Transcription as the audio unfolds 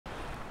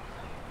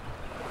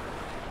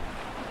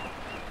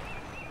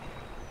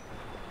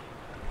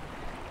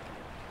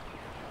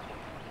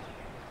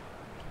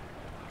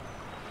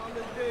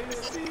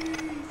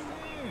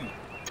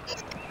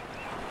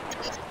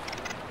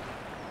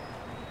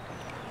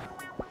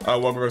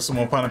Welcome to some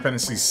more Final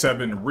Fantasy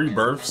VII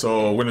Rebirth.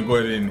 So we're gonna go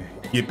ahead and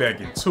get back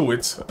into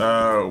it.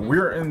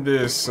 We're in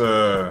this,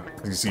 as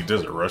you see,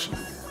 Desert Rush.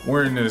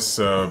 We're in this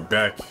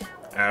back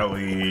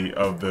alley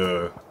of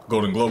the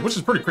Golden Globe, which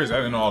is pretty crazy. I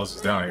didn't know all this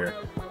is down here.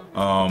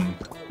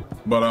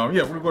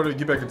 Yeah, we're going to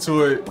get back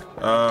into it.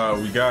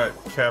 We got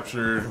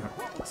captured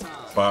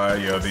by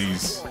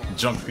these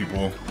junk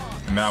people.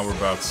 And now we're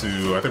about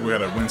to, I think we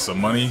gotta win some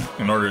money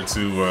in order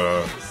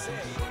to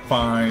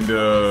find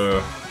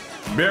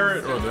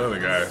Barrett or the other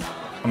guy.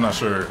 I'm not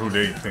sure who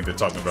they think they're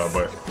talking about,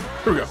 but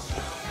here we go.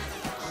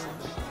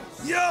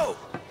 Yo!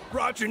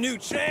 Brought your new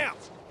champ!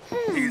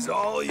 He's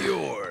all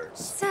yours.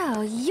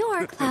 So,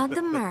 you're Cloud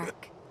the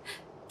Merc.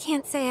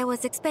 Can't say I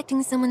was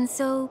expecting someone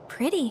so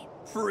pretty.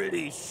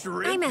 Pretty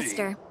shrimpy. I'm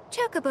Esther,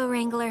 Chocobo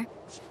Wrangler.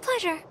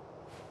 Pleasure.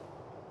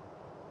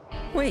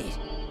 Wait,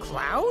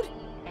 Cloud?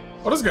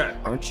 Oh, this guy.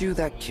 Aren't you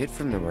that kid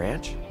from the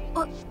ranch?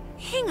 Oh,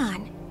 hang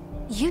on.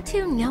 You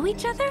two know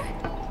each other?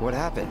 What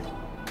happened?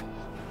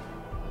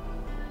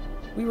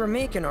 We were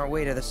making our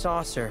way to the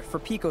saucer for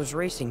Piko's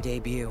racing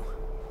debut,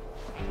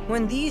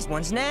 when these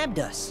ones nabbed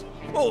us.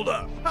 Hold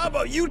up. How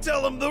about you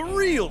tell him the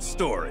real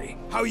story?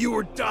 How you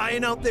were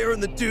dying out there in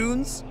the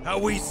dunes? How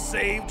we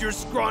saved your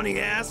scrawny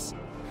ass?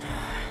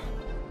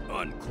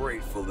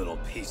 Ungrateful little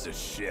piece of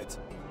shit.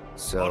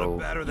 So,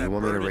 you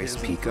want me to race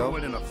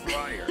Piko? In a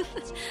fryer.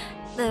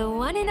 The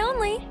one and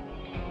only.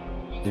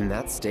 In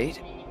that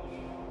state?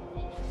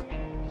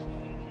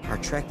 Our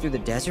trek through the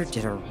desert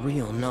did a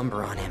real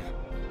number on him.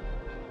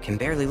 Can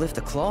barely lift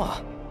a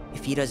claw.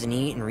 If he doesn't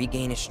eat and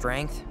regain his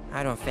strength,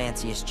 I don't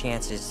fancy his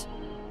chances.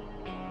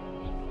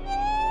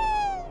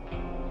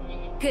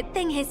 Good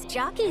thing his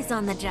jockey's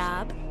on the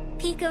job.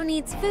 Piko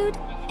needs food,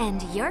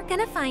 and you're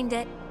gonna find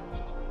it.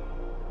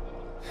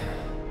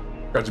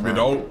 Got you, big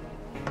dog.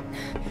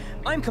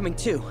 I'm coming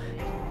too.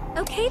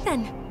 Okay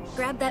then.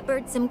 Grab that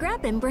bird some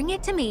grub and bring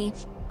it to me.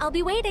 I'll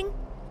be waiting.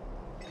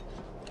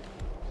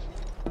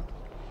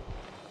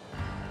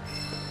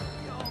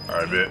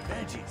 Alright, bit.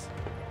 Veggies.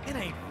 It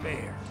ain't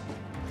fair.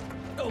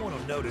 No one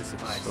will notice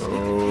if I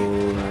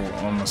So,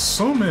 I'm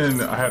assuming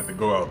I have to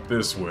go out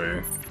this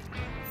way.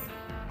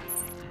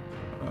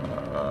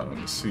 Let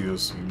me see,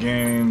 there's some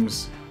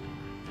games.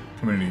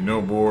 Community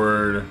no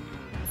board.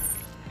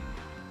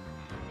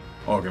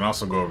 Oh, I can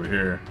also go over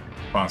here.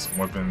 Find some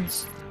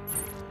weapons.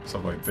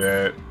 Stuff like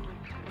that.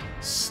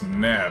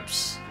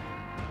 Snaps.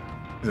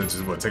 Is that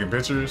just what, taking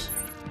pictures?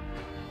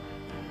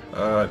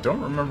 I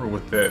don't remember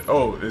what that.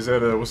 Oh, is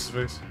that what's his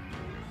face?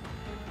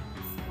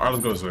 Alright,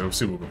 let's go this way. Let's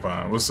see what we can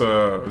find.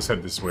 Let's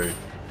head this way.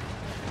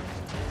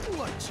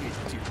 What you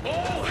do?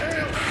 All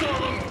hail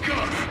Solemn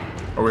Gus,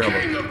 Oh, wait,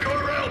 King hold on. of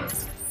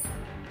Corel.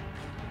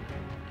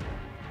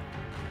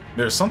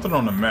 There's something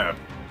on the map.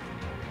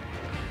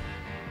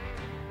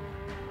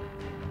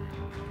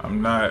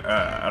 I'm not.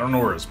 I don't know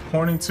where it's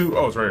pointing to.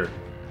 Oh, it's right here.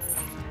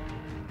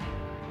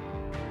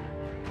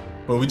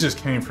 Well, we just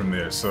came from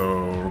there,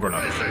 so we're going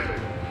to.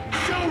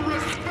 Show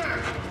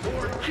respect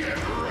or get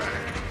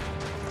wrecked.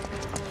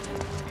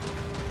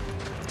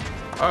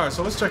 Alright,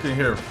 so let's check in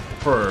here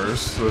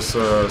first. Let's see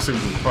what we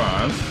can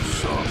find.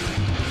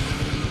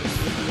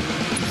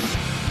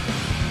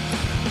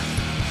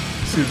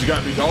 See what you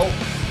got, me dog.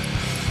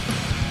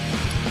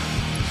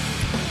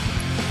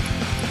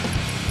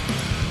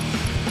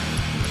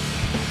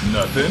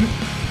 Nothing.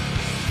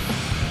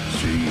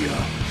 See ya.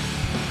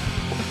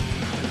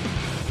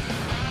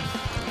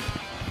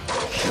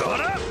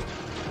 Shut up!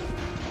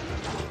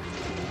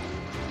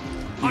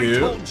 I Yeah.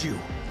 told you,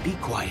 be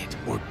quiet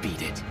or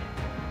beat it.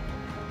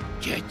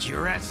 Get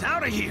your ass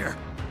out of here!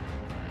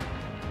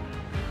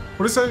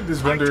 What is that? This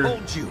vendor. I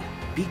told you,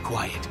 be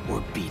quiet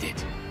or beat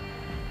it.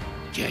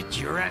 Get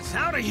your ass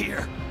out of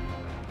here!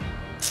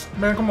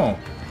 Man, come on.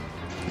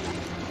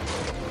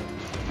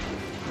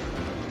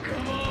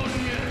 Come on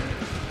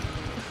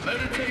in.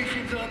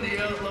 Meditations on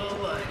the outlaw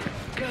life.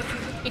 Gus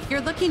is If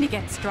you're looking to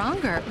get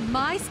stronger,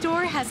 my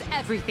store has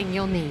everything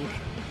you'll need.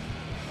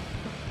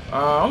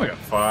 I only got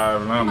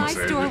 5, and I'm My gonna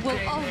save store it. will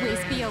always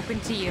be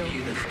open to you.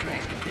 the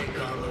strength to take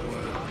on the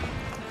world.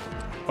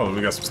 Oh,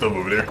 we got some stuff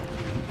over there.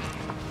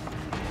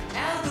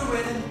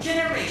 Algorithm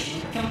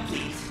generation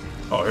complete.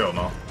 Oh, hell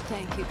no.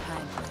 Thank you,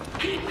 kindly.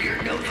 Keep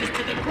your noses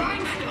to the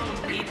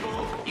grindstone,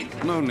 people.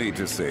 No need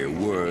to say a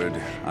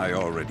word. I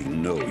already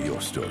know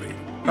your story.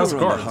 How's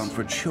You're the on the cards? hunt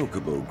for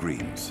chocobo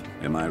greens.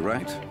 Am I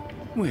right?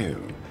 Well,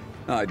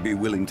 I'd be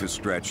willing to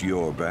scratch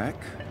your back,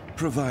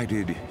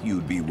 provided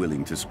you'd be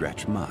willing to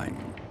scratch mine.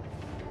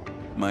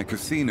 My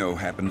casino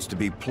happens to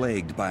be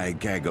plagued by a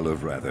gaggle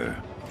of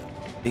rather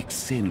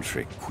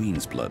eccentric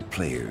Queen's Blood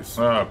players.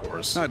 Of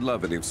course. I'd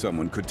love it if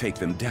someone could take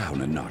them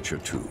down a notch or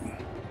two.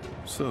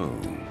 So,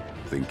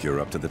 think you're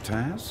up to the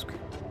task?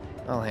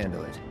 I'll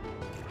handle it.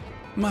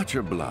 Much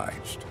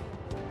obliged.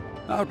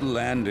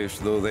 Outlandish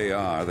though they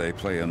are, they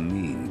play a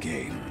mean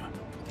game.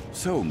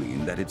 So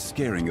mean that it's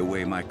scaring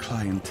away my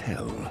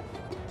clientele.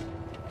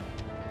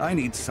 I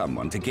need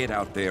someone to get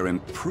out there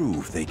and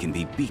prove they can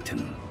be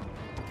beaten.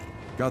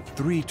 Got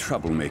 3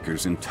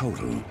 troublemakers in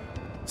total.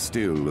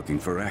 Still looking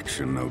for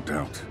action, no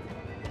doubt.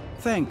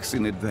 Thanks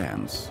in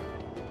advance.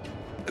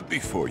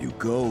 Before you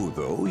go,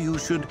 though, you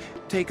should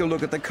take a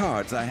look at the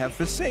cards I have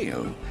for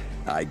sale.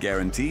 I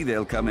guarantee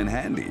they'll come in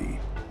handy.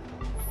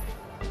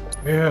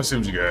 Yeah, let's see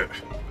what you got.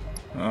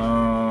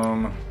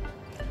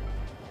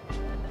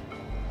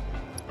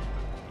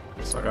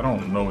 It's like I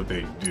don't know what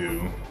they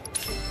do,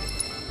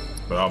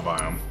 but I'll buy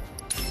them.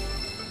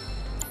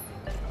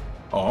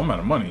 Oh, I'm out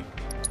of money.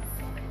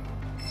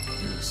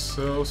 Need to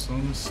sell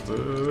some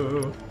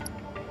stuff.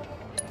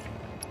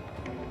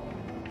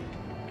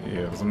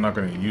 Yeah, because I'm not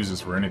going to use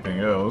this for anything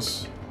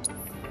else.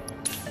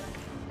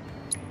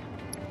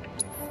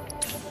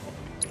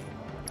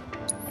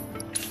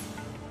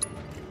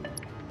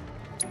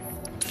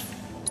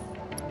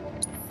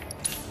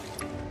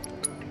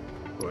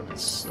 Go ahead and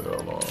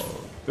sell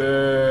all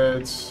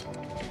that.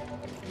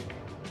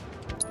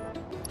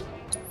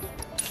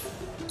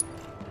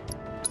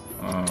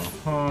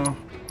 Uh-huh.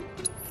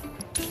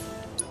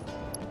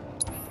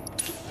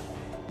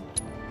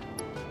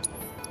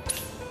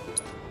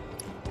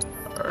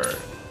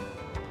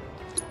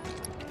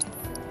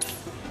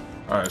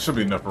 Alright, should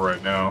be enough for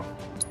right now.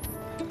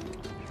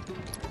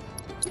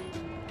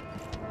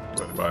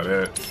 Go ahead and buy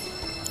that.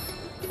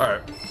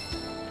 Alright.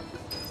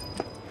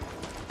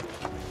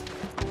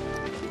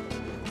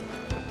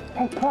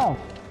 Hey, Klaus,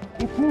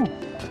 it's me,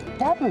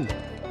 Sadly.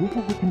 This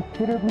is a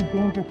considerably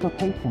dangerous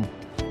location,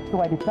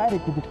 so I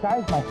decided to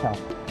disguise myself.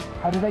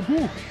 How did I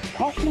do?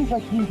 Costumes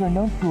like these are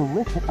known to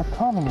elicit a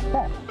calming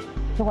effect,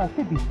 so I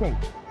should be safe.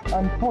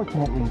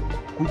 Unfortunately,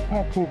 we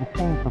can't say the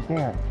same for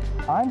Bear.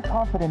 I'm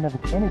confident of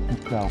its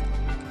innocence, though,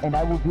 and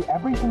I will do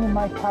everything in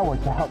my power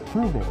to help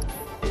prove it.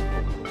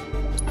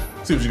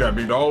 See what you got,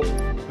 big dog.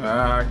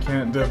 I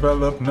can't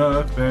develop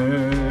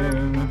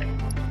nothing.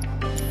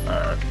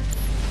 Alright.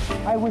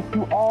 I wish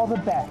you all the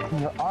best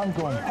in your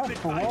ongoing hunt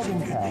for world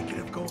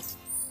intel.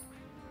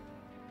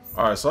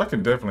 Alright, so I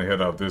can definitely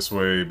head out this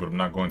way, but I'm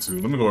not going to.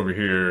 Let me go over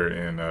here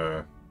and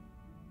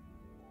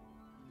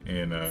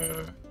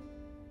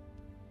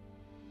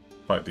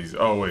fight these.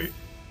 Oh wait,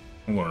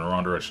 I'm going in the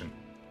wrong direction.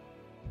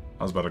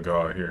 I was about to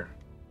go out here.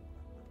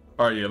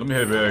 Alright, yeah, let me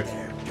head back.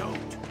 Don't.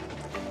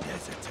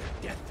 Desert's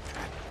a death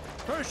trap.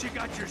 First you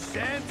got your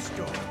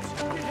sandstorms.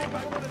 You hit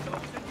by one of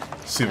those.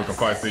 See if I can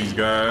fight these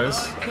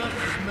guys.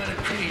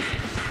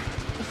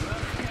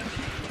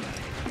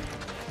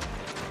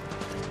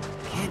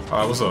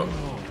 Alright, what's up?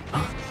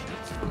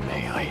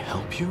 May I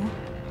help you?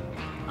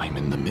 I'm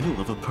in the middle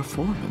of a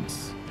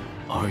performance.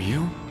 Are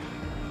you?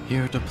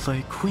 Here to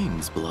play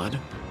Queen's Blood?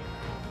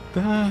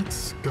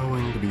 That's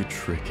going to be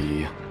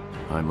tricky.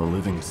 I'm a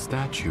living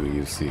statue,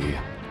 you see.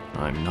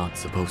 I'm not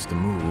supposed to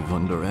move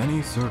under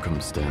any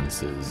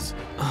circumstances.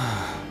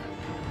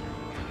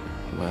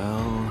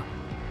 Well,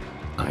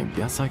 I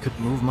guess I could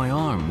move my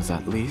arms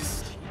at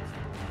least.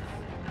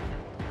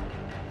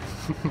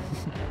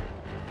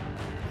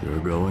 You're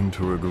going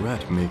to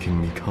regret making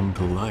me come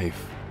to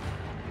life.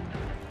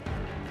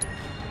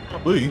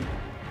 Probably.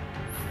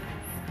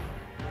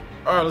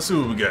 Alright, let's see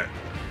what we got.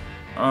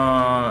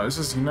 It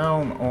says you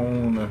now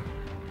own a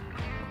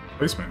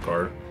placement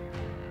card.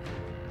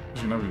 It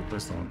should not be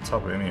placed on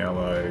top of any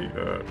ally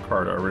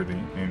card already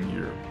in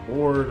your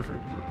board for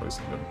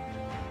replacing them.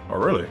 Oh,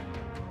 really?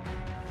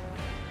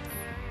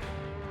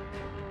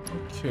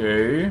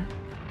 Okay.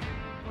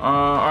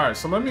 Alright,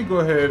 so let me go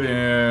ahead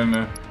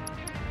and...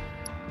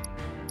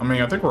 I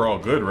mean, I think we're all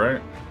good,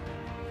 right?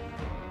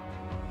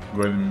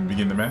 Go ahead and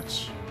begin the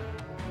match.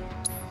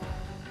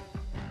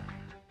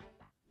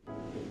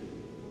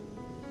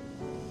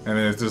 And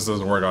then if this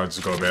doesn't work, I'll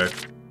just go back.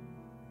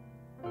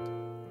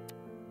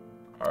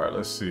 Alright,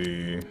 let's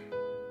see.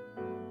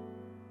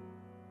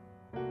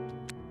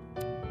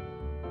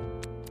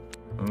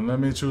 Let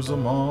me choose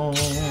them all.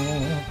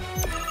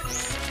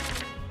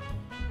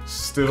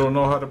 Still don't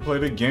know how to play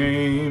the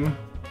game.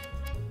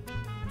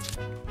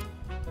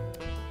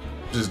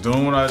 Just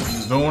doing what I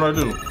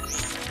do.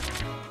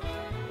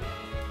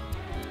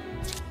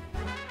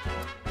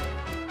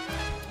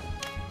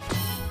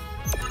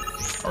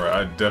 Alright,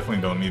 I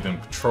definitely don't need them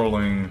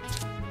controlling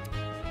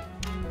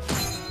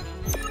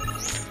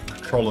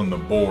the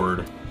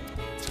board.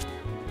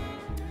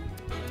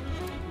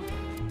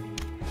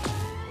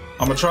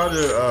 I'm gonna try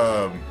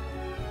to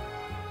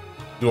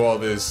do all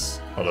this.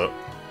 Hold up.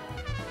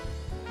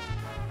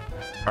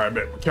 Alright,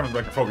 bet. Camera's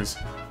back in focus.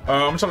 I'm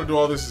gonna try to do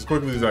all this as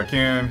quickly as I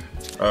can,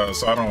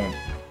 so I don't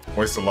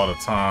waste a lot of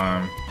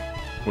time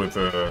with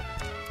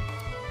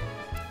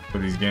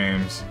these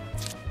games.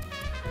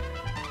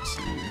 Let's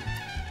see.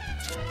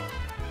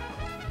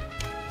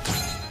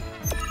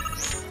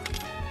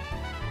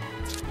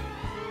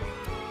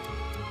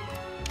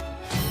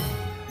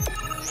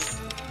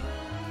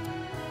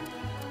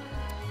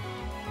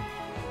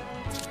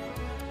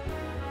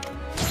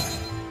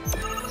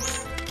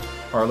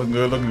 Alright,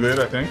 looking good,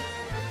 I think.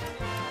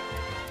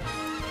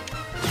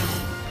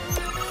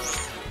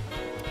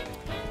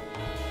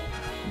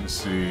 Let's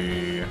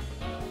see.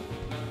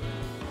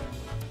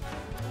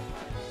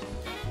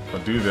 If I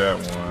do that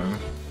one.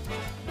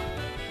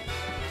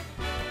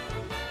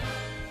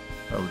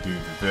 That would do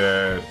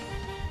that.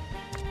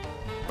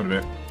 Wait a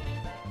minute.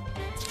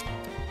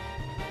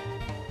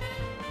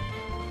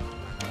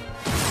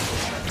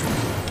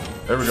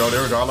 There we go,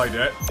 there we go. I like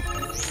that.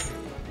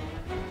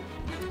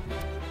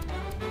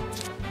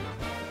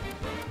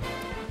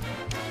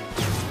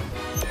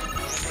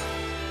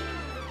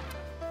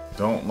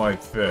 Don't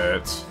like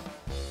that.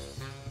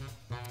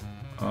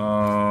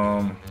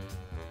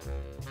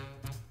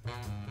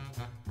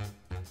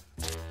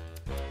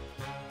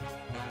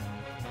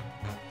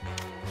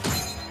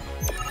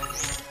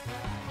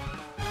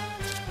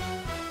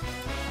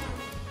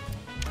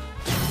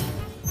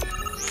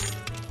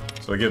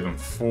 So I give him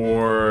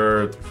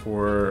 4,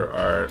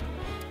 alright.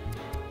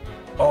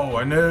 Oh,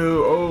 I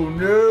know, oh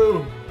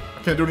no!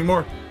 I can't do any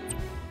more.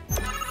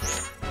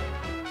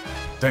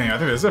 Dang, I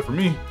think that's it for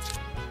me.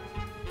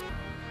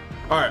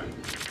 Alright,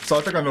 so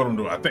I think I know what I'm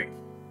doing, I think.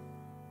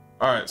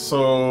 Alright,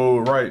 so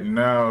right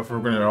now, if we're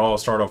gonna all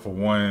start off with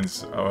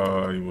ones,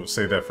 you will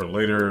say that for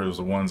later. Those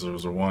are ones,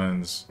 those are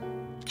ones.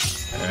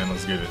 And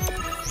let's get it.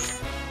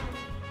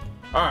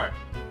 Alright,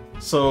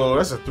 so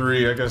that's a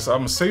 3. I guess I'm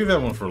gonna save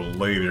that one for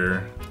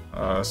later.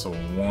 That's a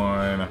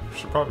 1. I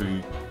should probably,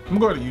 I'm gonna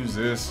go ahead and use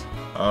this.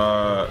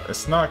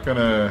 It's not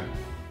gonna,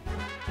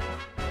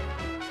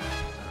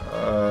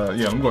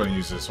 yeah, I'm going to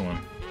use this one.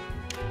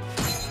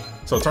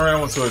 So turn that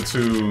one to a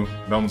 2,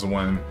 that one's a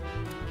 1.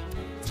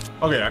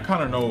 Okay, I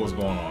kind of know what's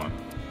going on.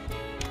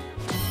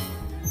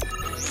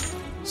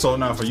 So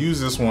now if I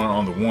use this one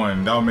on the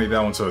 1, that'll make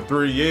that one to a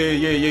 3.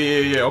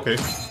 Yeah, okay.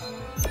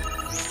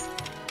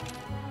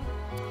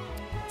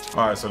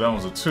 Alright, so that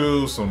one's a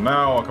 2, so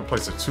now I can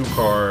place a 2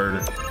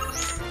 card.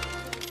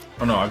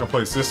 Oh no, I can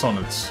place this on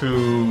the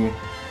 2.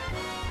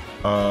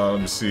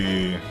 Let me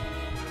see.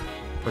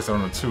 Place that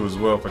on the 2 as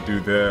well. If I do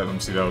that, let me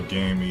see, that'll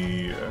gain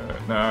me.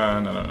 Nah,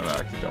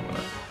 I keep going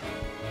that.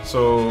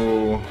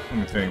 So let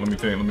me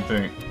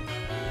think.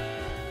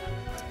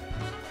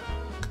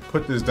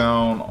 Put this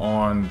down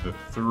on the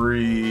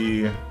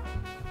 3.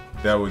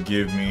 That would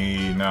give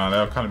me, nah,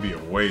 that would kind of be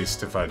a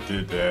waste if I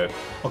did that.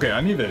 Okay,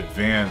 I need to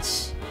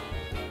advance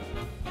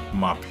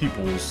my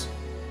peoples.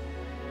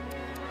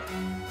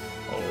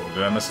 Oh,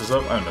 did I mess this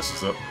up? I didn't mess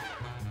this up.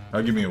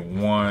 That'll give me a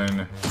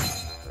 1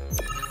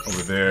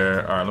 over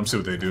there. All right, let me see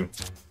what they do.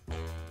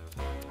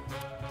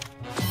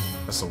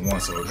 That's a 1,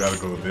 so I gotta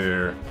go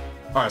there.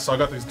 All right, so I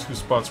got these 2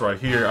 spots right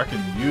here. I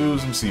can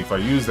use, let me see, if I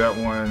use that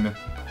one,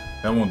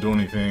 that won't do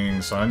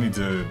anything. So I need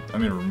to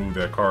remove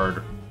that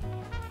card.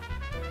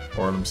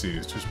 Or let me see,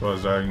 it's 2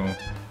 spots diagonal.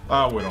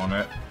 I'll wait on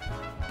that.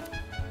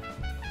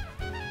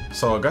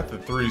 So I got the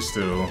 3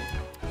 still.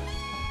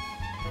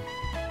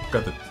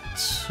 Got the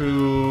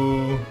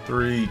 2,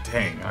 3,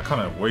 dang, I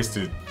kind of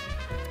wasted.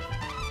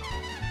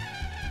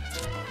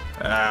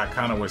 I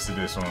kind of wasted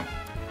this one.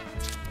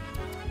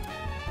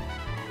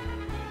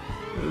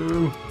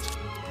 Ooh.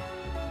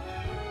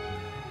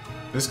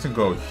 This can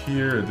go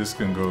here, this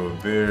can go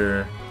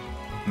there.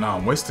 Nah,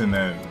 I'm wasting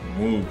that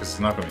move because it's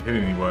not going to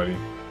hit anybody.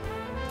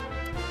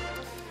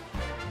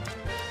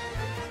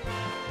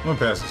 I'm going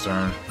to pass this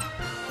turn.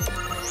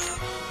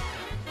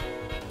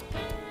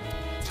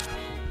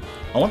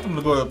 I want them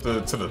to go up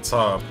to the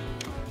top.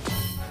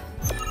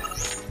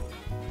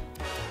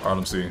 Alright, let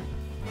me see.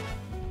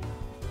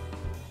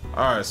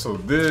 Alright, so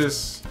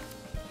this,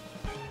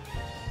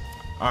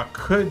 I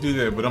could do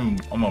that, but I'm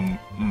gonna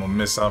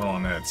miss out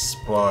on that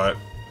spot.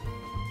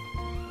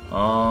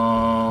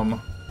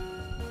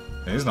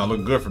 It's not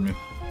looking good for me.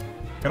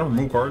 Can I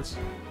remove cards?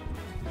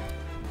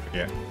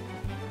 Yeah.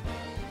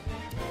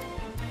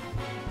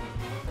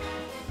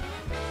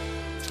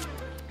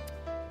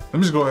 Let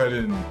me just go ahead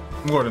and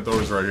throw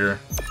this right here.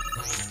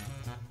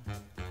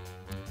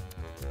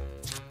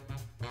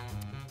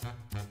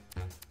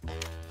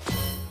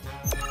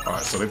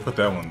 Alright, so they put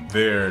that one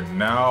there.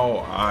 Now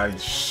I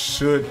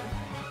should...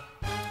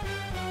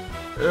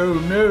 Oh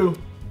no!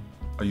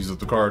 I used up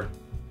the card.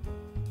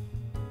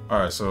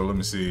 Alright, so let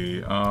me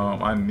see.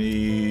 I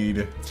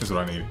need... Here's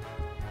what I need.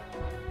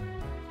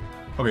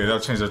 Okay, that'll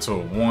change that to a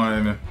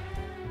 1.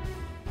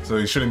 So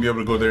you shouldn't be able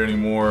to go there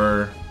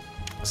anymore.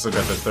 I still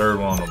got the 3rd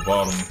one on the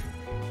bottom.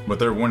 But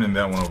they're winning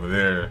that one over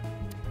there.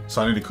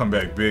 So I need to come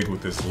back big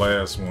with this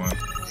last one.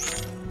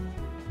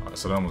 Alright,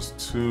 so that was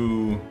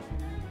 2.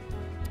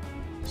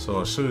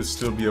 So I should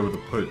still be able to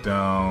put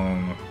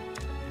down...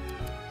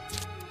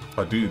 If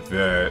I do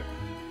that...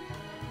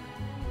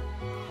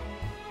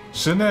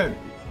 Shouldn't that...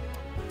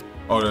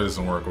 Oh, that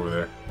doesn't work over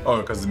there.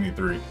 Oh, because they need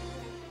 3.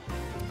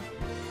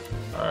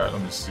 Alright,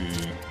 let me see.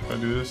 Can I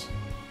do this?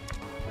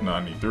 No,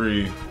 I need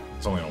 3.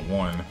 It's only on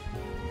 1.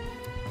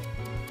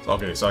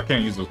 Okay, so I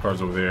can't use those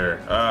cards over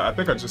there. I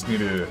think I just need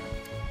to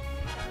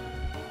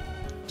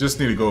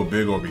go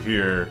big over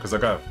here because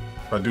if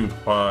I do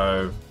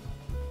 5,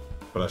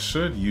 but I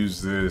should use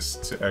this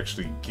to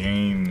actually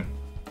gain.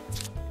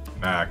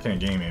 Nah, I can't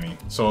gain any.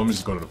 So let me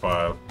just go to the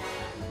 5.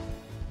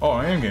 Oh,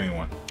 I am gaining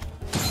 1.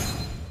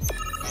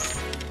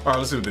 All right,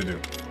 let's see what they do.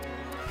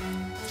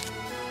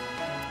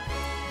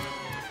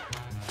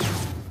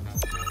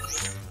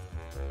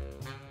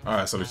 All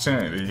right, so they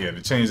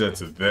changed that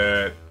to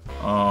that.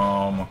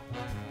 I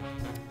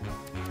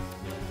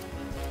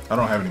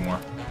don't have any more.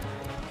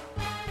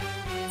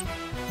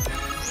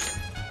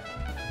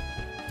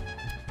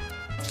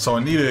 So I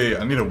need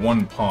a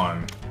one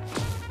pawn.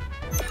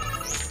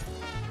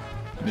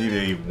 I need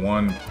a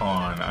one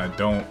pawn. I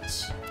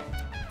don't.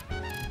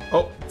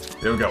 Oh,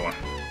 yeah, we got one.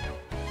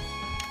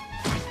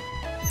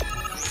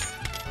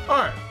 All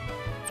right,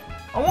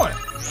 I won.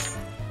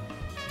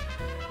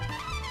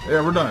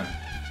 Yeah, we're done.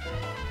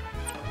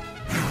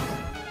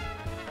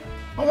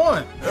 I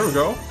won. There we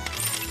go.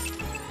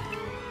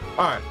 All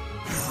right,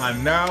 I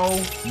now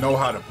know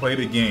how to play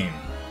the game.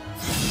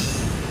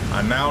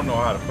 I now know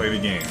how to play the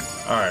game.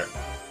 All right.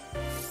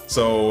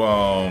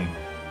 So,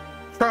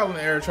 trial and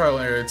error.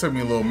 It took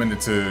me a little minute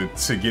to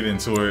get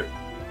into it,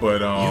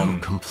 but You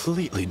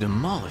completely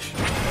demolished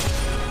me.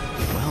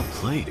 Well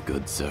played,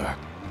 good sir.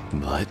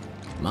 But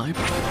my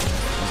problem wasn't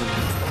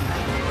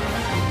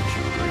wouldn't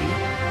you agree?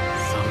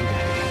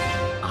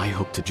 Someday, I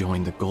hope to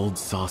join the Gold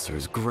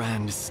Saucer's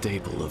grand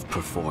stable of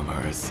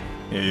performers.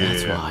 Yeah.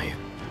 That's why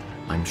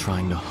I'm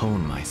trying to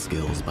hone my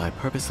skills by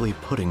purposely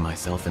putting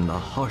myself in the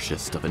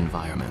harshest of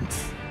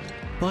environments.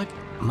 But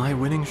my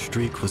winning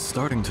streak was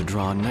starting to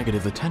draw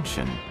negative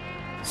attention,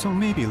 so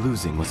maybe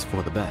losing was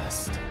for the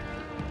best.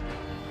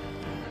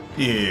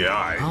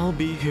 Yeah, I'll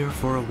be here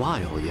for a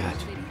while yet.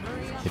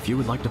 If you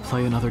would like to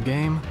play another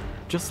game,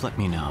 just let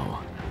me know.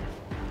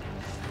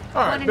 All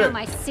right, Want to know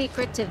my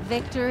secret to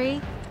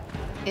victory?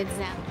 It's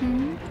that.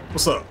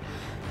 What's up?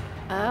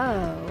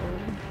 Oh,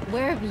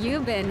 where have you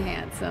been,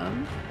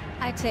 handsome?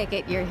 I take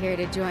it you're here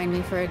to join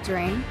me for a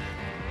drink?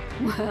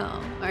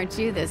 Well, aren't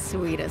you the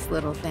sweetest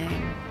little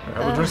thing?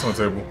 Have a drink on the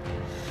table.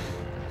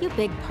 You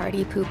big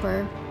party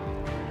pooper.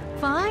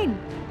 Fine,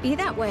 be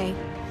that way.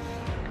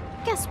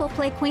 Guess we'll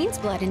play Queen's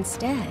Blood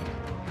instead.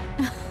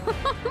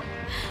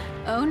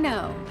 Oh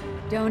no,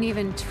 don't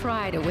even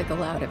try to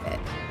wiggle out of it.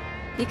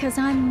 Because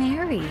I'm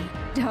married,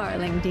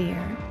 darling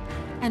dear.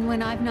 And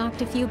when I've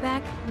knocked a few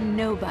back,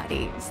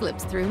 nobody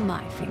slips through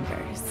my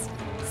fingers.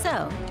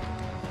 So,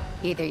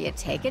 either you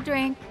take a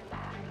drink,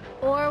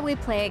 or we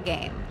play a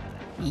game.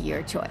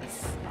 Your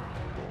choice.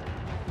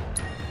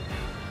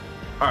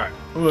 Alright,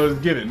 well, let's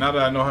get it. Now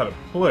that I know how to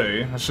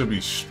play, I should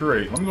be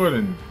straight. Let me go ahead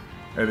and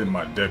edit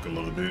my deck a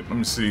little bit. Let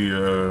me see,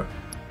 oh,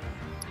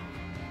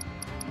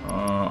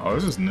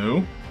 this is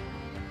new.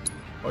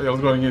 Oh yeah,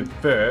 let's go ahead and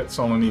get that.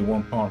 So I only need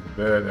one pawn for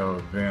that. That'll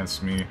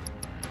advance me.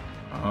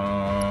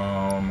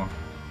 That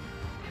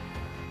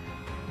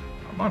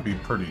might be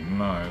pretty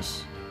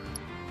nice.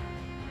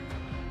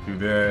 Do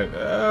that.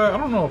 I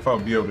don't know if I'll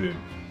be able to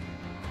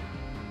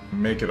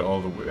make it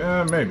all the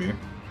way. Maybe.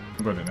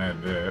 I'm going to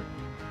add that.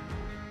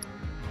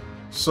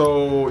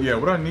 So, yeah,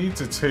 what I need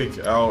to take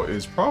out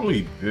is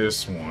probably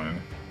this one.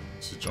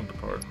 Let's just jump the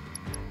card.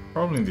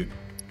 Probably need to...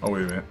 Oh,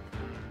 wait a minute.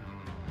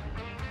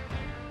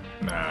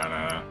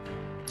 Nah.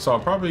 So, I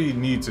probably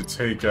need to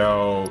take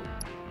out...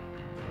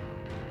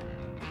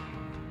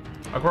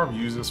 I could probably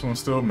use this one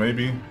still,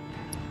 maybe.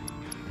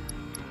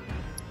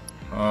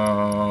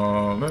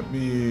 Let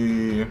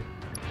me...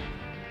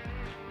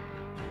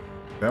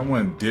 That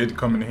one did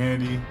come in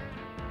handy,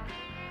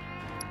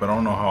 but I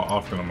don't know how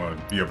often I'm gonna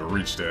be able to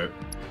reach that.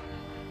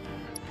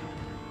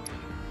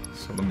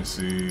 So let me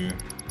see.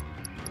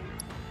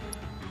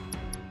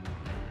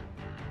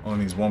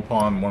 Only needs one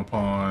pawn. Go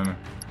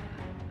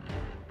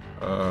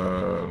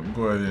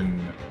ahead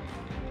and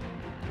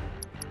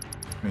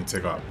I need to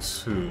take out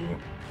two.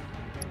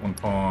 One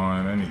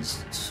pawn. That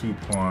needs two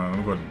pawns.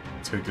 I'm going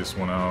to take this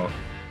one out.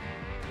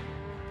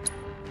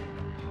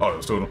 Oh,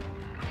 that's total.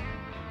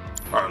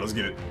 All right, let's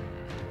get it.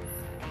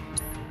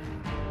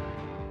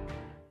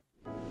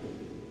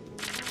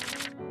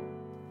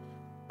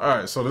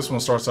 Alright, so this one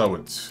starts out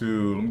with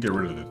 2. Let me get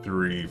rid of the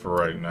 3 for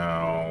right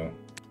now.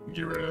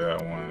 Get rid of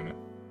that one.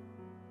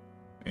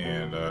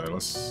 And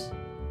let's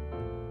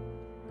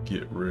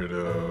get rid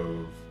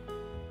of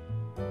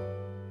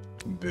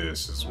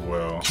this as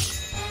well.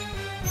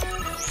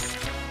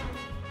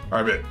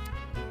 Alright, bet.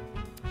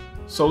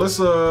 So let's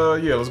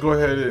let's go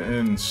ahead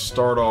and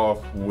start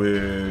off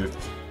with...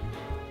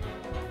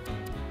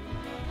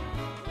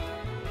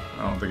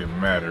 I don't think it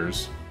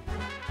matters.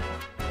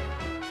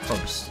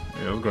 Probably,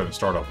 yeah, let's go ahead and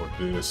start off with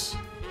this.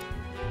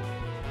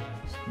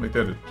 Make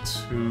that a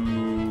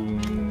 2.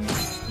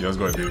 Yeah, let's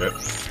go ahead and do that.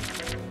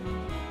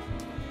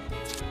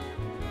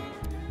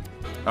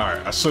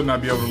 Alright, I should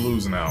not be able to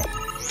lose now.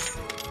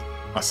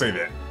 I say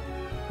that.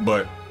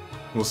 But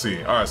we'll see.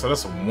 Alright, so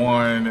that's a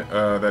 1.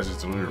 That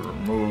just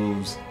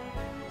removes.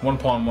 One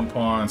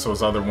pawn, so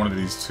it's either one of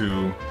these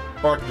two.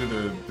 Or I can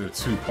do the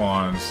 2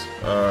 pawns.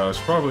 It's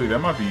probably, that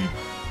might be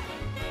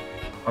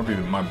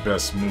my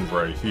best move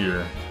right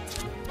here.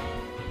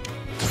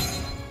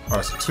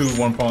 Alright, so 2,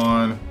 1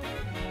 pawn.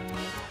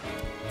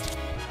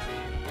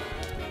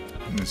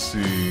 Let me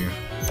see.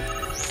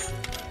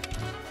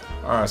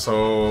 Alright,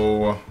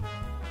 so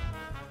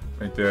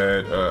make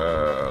that,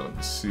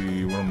 let's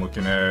see what I'm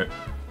looking at.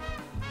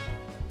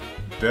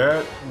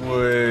 That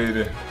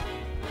would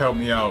help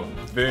me out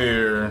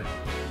there.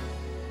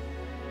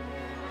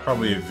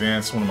 probably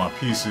advance one of my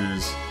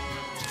pieces.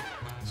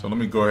 So let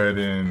me go ahead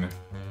and,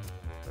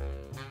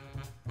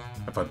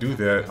 if I do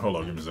that, hold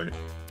on, give me a second.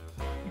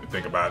 Let me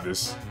think about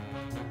this.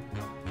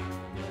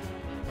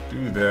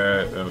 Do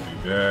that, that'll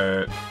do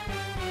that.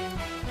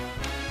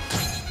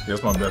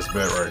 That's my best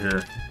bet right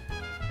here.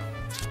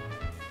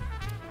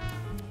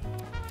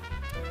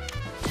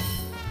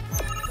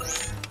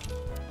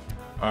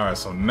 Alright,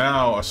 so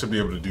now I should be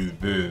able to do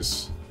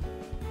this.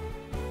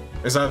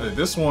 It's either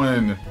this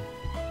one.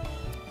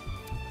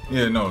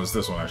 Yeah, no, it's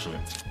this one actually.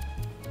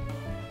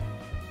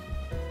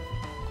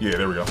 Yeah,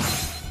 there we go.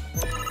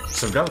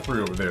 So I've got a 3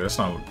 over there. That's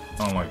not,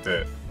 I don't like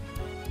that.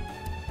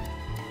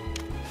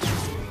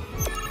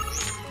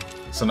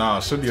 So now I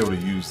should be able to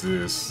use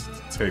this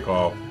to take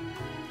off,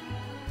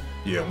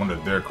 yeah, one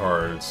of their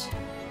cards.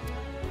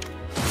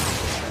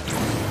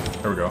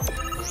 There we go.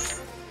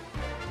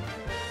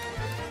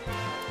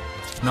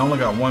 Now I only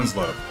got 1s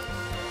left.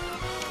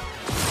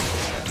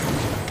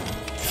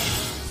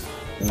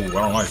 Ooh,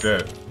 I don't like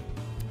that.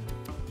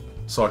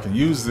 So I can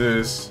use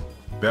this.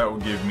 That will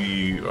give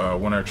me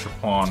 1 extra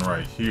pawn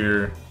right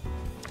here.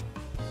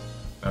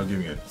 That'll give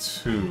me a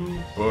 2,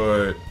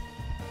 but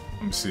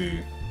let me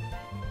see.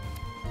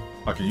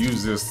 I can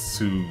use this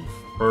to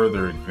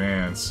further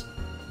advance.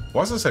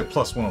 Why does it say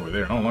 +1 over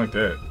there? I don't like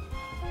that.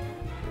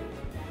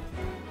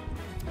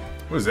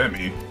 What does that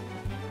mean?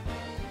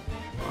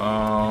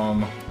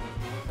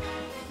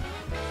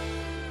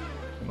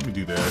 Let me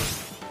do that.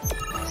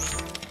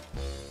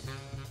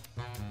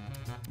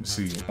 Let me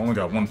see. Only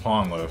got 1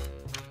 pawn left.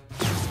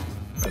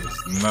 That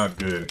is not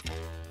good.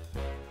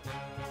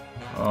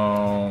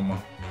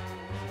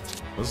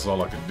 This is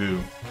all I can do.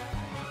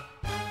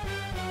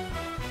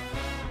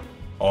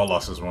 All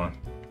losses 1.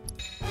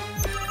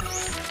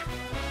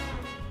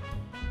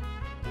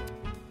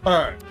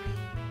 Alright.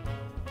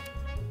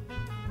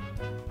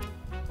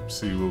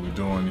 See what we're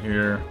doing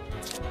here.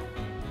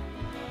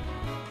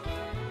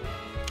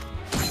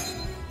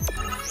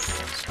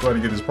 Let's go ahead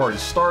and get this party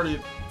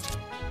started.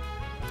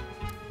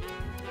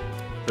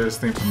 Best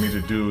thing for me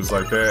to do is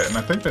like that. And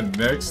I think the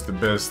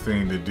best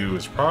thing to do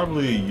is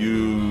probably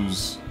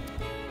use...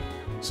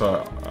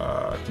 So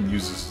I can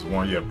use this as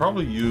 1. Yeah,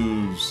 probably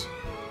use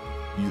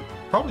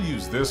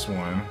this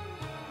one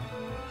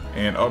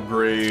and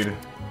upgrade,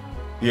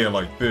 yeah,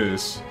 like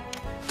this,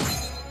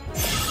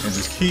 and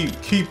just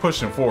keep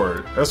pushing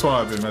forward. That's what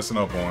I've been messing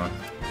up on.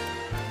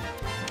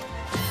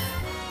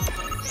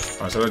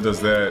 Alright, so that does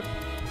that.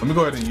 Let me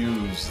go ahead and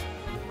use,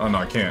 oh no,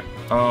 I can't.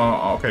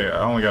 Okay,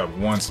 I only got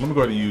 1, so let me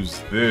go ahead and use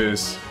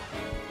this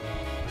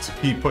to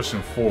keep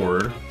pushing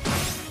forward.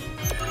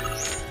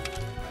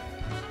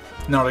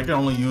 Now they can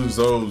only use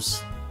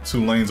those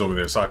 2 lanes over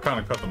there, so I kind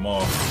of cut them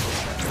off.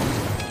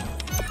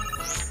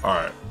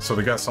 Alright, so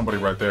they got somebody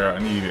right there. I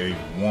need a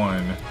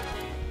 1.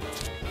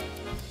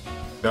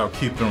 That'll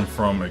keep them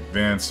from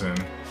advancing.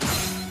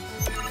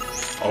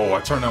 Oh, I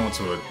turned that one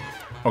to a...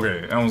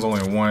 Okay, that one's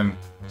only a 1.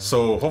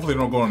 So hopefully they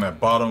don't go on that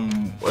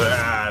bottom...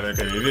 Ah,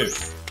 okay, they did.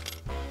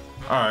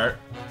 Alright,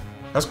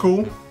 that's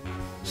cool.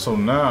 So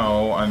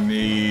now I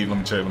need... Let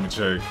me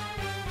check.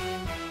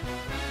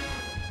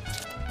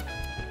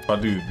 If I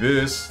do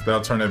this,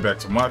 that'll turn that back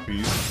to my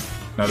piece.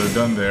 Now they're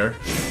done there.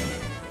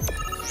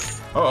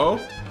 Uh-oh.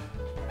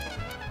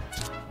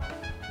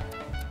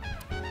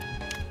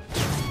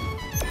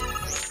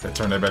 That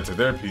turned that back to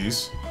their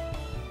piece.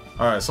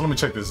 Alright, so let me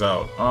check this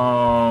out.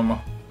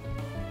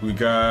 We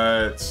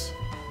got...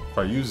 If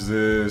I use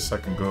this, I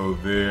can go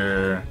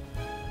there.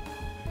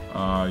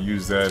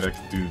 Use that, I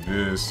can do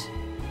this.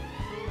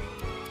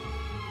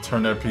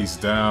 Turn that piece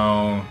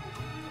down.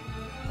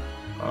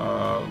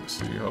 Let me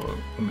see, hold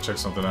on. Let me check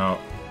something out.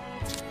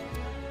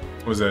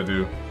 What does that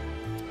do?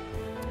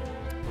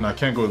 No, I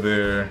can't go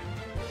there.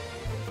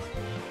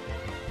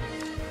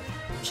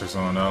 Check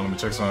something out, let me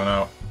check something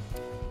out.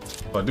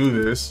 If I do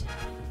this,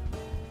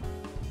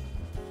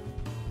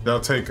 that'll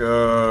take,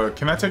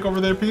 can I take over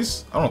their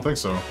piece? I don't think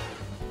so.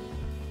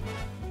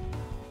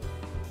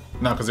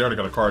 No, because they already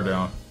got a card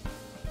down.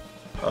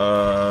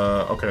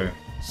 Okay.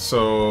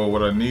 So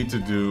what I need to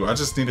do, I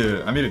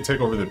need to take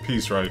over the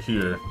piece right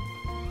here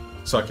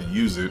so I can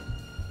use it.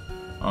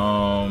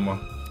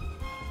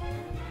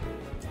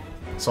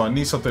 So I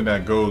need something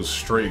that goes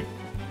straight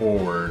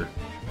forward,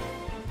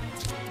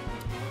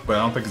 but I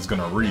don't think it's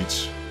gonna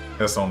reach.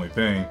 That's the only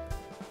thing.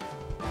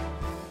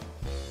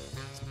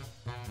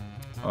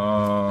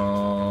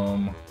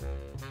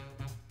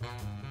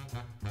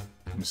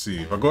 Let me see.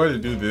 If I go ahead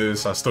and do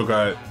this, I still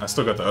got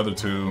the other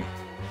 2.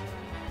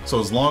 So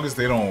as long as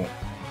they don't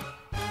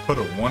put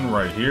a 1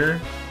 right here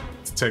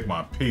to take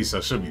my piece, I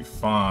should be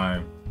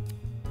fine.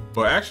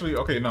 But actually,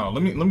 okay, no,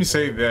 let me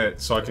save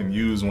that so I can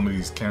use one of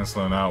these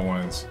canceling out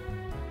ones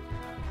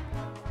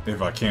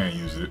if I can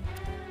use it.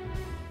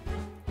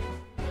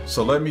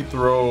 So let me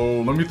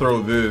throw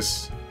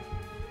this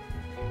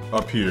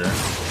up here.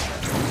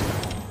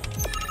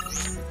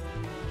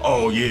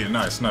 Oh yeah,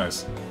 nice.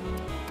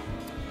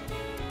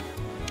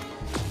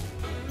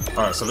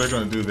 Alright, so they're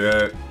gonna do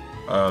that.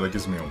 That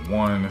gives me a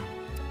 1.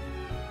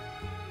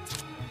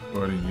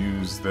 Go ahead and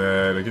use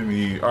that. Give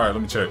me. All right,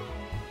 let me check.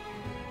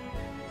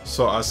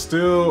 So I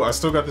still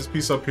got this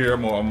piece up here.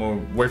 I'm gonna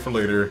wait for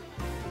later.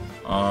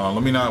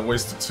 Let me not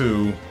waste the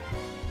 2.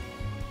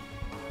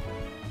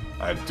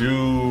 I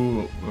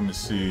do. Let me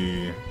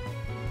see.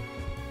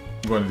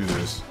 I'm going to do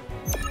this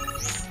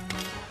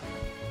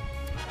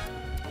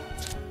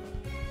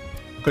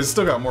because it's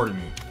still got more to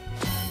me.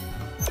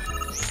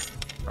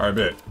 All right,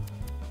 bet.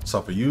 So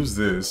if I use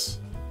this,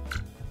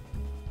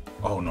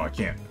 oh no, I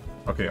can't.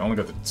 Okay, I only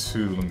got the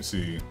 2. Let me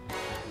see.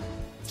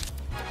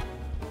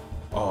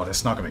 Oh,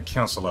 that's not going to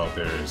cancel out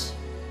theirs.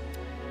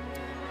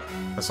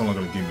 That's only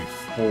going to give me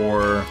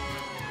 4.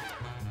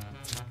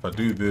 If I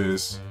do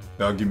this,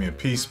 that'll give me a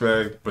piece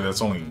back, but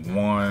that's only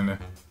 1.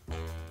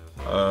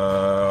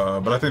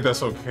 But I think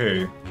that's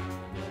okay.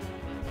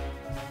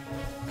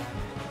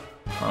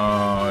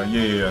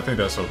 Yeah, I think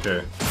that's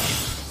okay.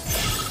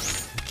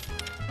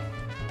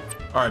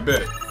 Alright,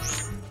 bet.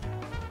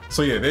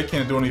 So yeah, they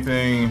can't do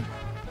anything.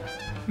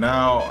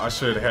 Now I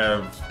should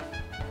have...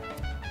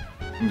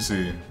 Let me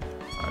see.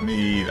 I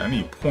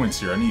need points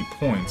here. I need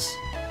points.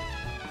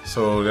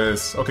 So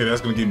that's... Okay,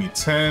 that's gonna give me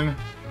 10.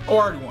 Oh,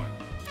 I already won.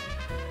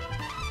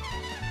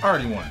 I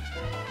already won.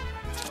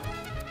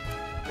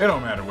 It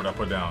don't matter what I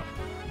put down.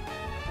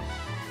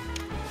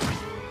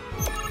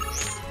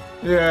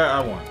 Yeah,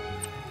 I won.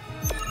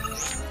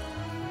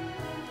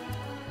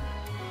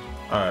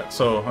 Alright,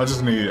 so I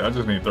just need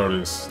to throw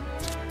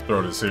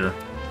this here.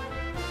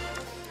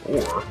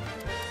 Or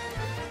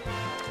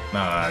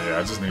yeah,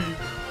 I just need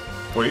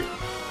wait.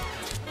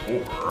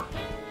 Or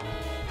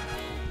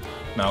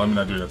let me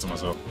not do that to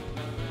myself.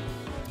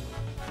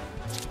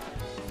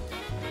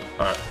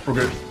 Alright, we're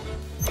good.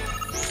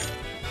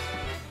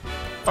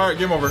 Alright,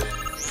 game over.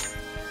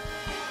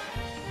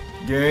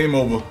 Game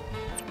over.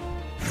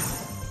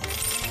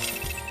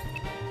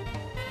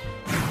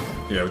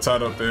 Yeah, we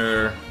tied up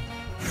there.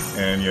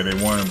 And yeah, they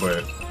won,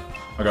 but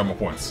I got my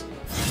points.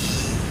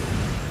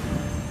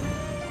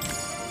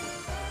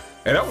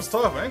 And that was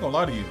tough, I ain't gonna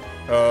lie to you.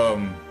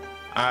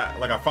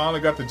 I finally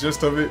got the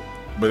gist of it,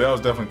 but that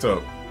was definitely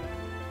tough.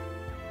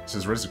 It's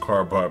just raise the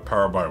car by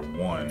power by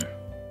 1.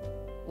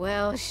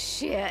 Well,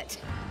 shit.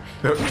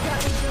 You got me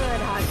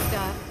good, hot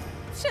stuff.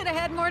 Should have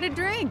had more to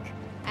drink.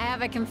 I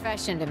have a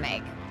confession to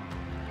make.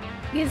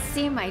 You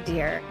see, my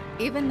dear,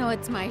 even though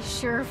it's my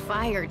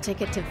surefire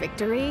ticket to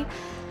victory,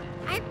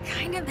 I've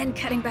kind of been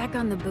cutting back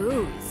on the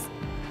booze.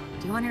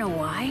 Do you want to know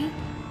why?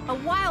 A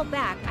while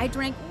back, I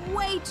drank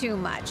way too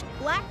much,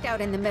 blacked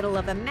out in the middle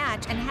of a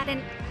match, and had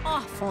an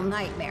awful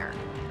nightmare.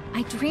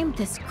 I dreamed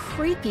this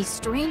creepy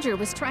stranger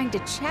was trying to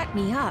chat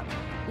me up,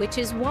 which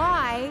is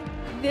why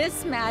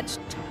this match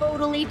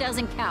totally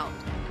doesn't count.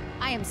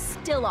 I am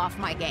still off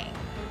my game.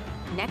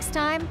 Next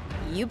time,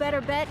 you better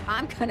bet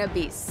I'm gonna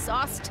be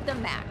sauced to the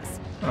max.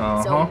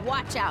 So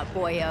watch out,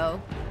 boyo.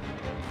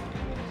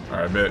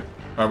 Alright, bet.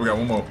 Alright, we got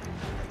one more.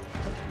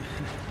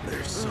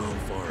 They're so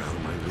far out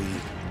of my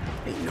league.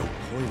 Ain't no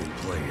point in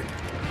playing.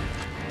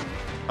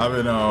 I've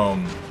been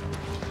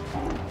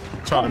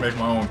trying to make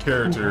my own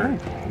character.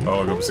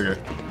 Oh, go see it.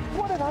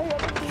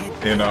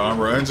 In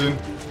Unreal Engine,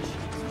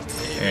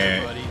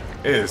 and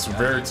it's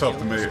very tough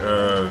to make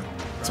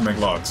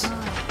locks,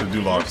 to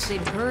do locks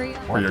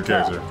for your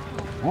character.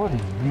 What do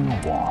you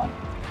want?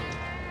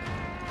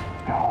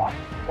 God,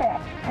 I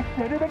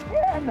said it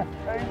again!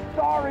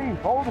 Sorry,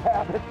 old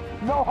habit.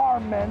 No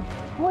harm meant.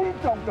 Please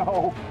don't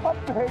go. I'm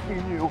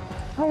begging you.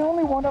 I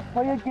only want to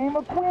play a game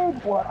of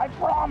Queen's Blood. I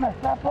promise,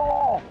 that's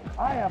all.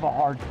 I have a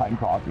hard time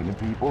talking to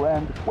people,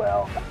 and,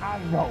 well, I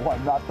know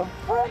I'm not the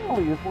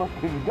friendliest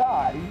looking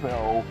guy,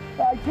 so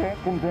I can't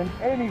convince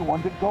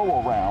anyone to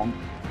go around.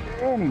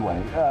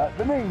 Anyway,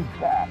 the name's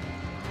Jack.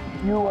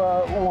 You,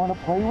 want to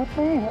play with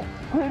me?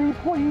 Pretty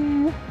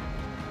please?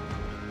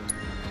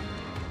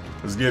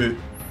 Let's get it.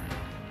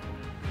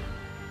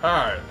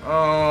 Alright,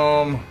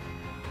 I'll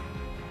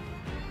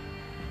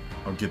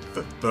get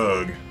the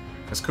thug.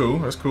 That's cool,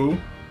 that's cool.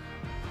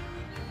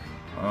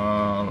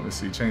 Let me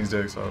see, change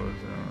decks. I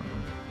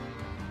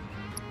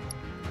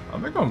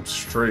think I'm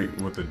straight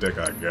with the deck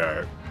I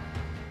got.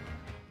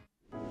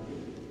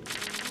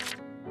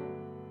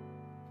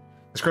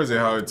 It's crazy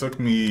how it took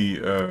me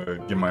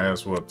get my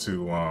ass whooped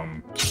to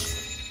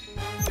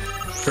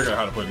figure out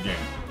how to play the game.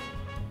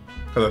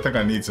 Because I think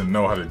I need to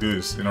know how to do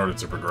this in order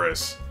to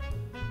progress.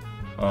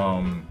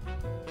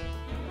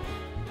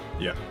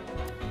 Yeah.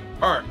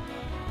 Alright.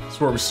 That's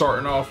where we're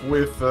starting off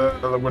with.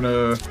 We're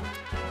gonna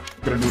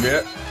do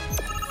that.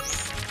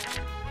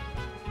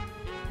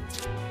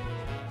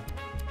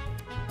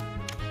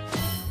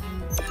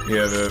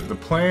 Yeah, the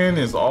plan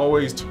is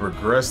always to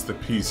progress the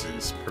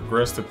pieces.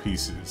 Progress the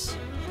pieces.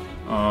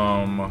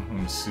 Let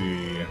me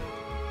see.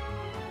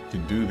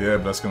 Can do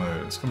that, but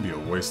it's gonna be a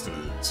waste of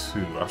the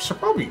 2. I should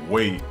probably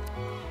wait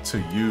to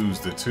use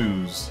the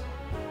 2s.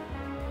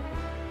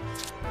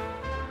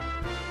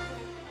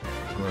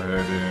 Go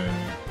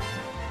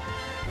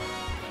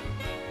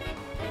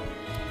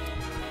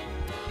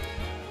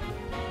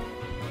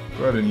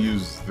ahead and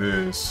use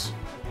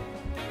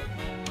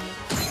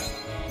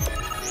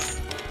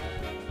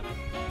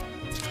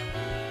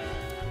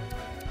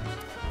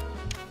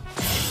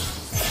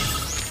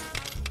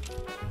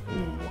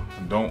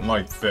don't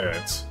like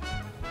that.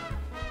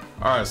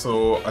 Alright,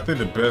 so I think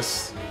the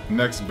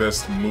next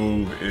best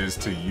move is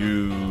to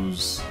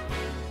use...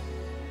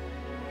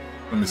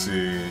 Let me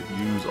see.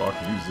 Oh, I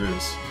can use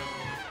this.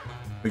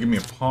 They give me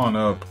a pawn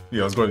up.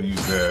 Yeah, let's go ahead and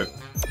use that.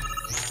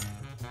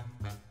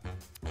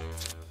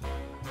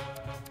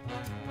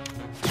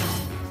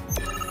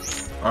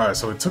 Alright,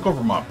 so it took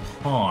over my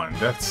pawn.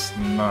 That's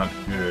not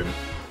good.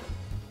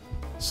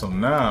 So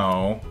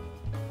now...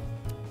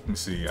 Let me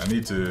see. I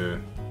need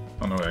to...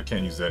 Oh no, I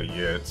can't use that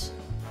yet.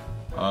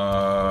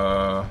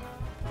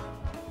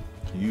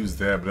 Can use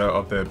that, but I'll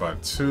up that by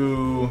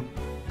 2.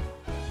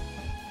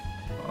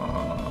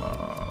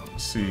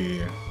 Let's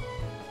see.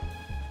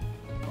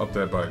 Up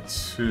that by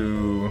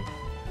 2.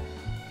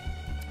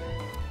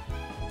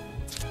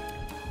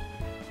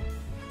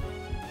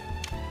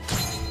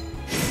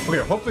 Okay,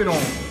 hopefully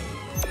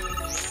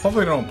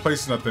they don't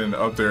place nothing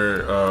up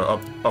there,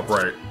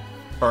 upright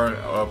or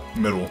up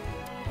middle.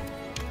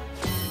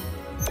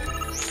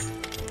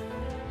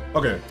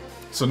 Okay,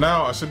 so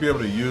now I should be able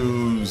to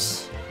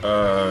use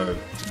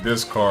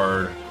this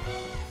card.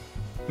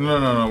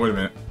 No, wait a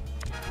minute.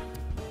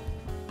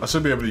 I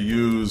should be able to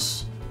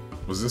use...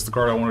 Was this the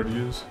card I wanted to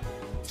use?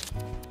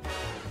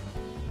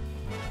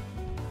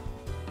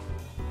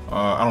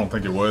 I don't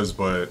think it was,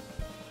 but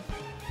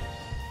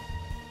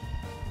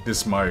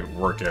this might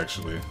work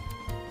actually.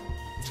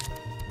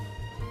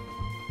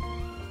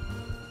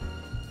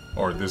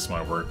 Or this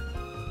might work.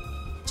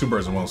 2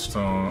 birds in one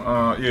stone.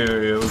 Yeah,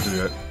 let's do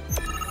that.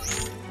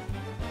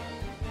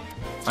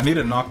 I need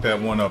to knock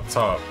that one up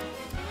top.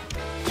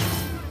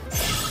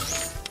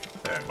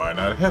 That might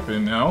not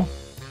happen now.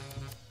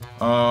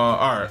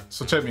 Alright,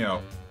 so check me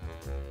out.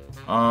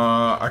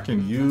 I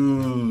can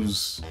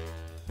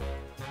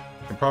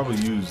probably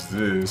use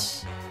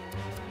this.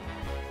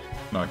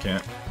 No, I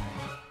can't.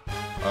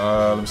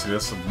 Let me see,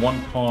 that's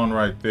 1 pawn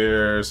right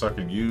there, so I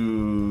can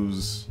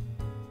use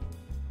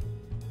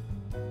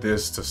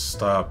this to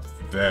stop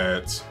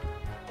that.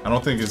 I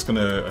don't think it's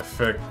gonna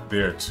affect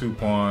their 2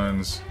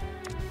 pawns.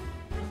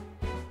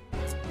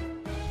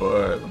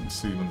 But let me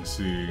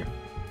see.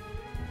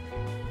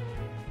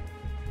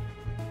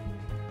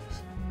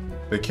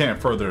 They can't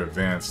further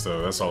advance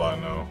though, that's all I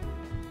know.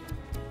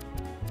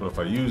 But if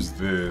I use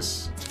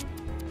this,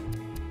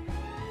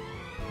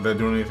 did that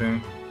do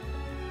anything?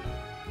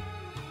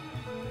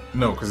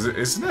 No, because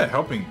isn't that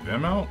helping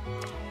them out?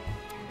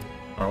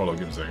 Alright, hold on,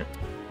 give me a second.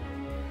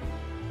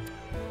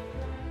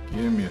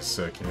 Give me a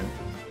second.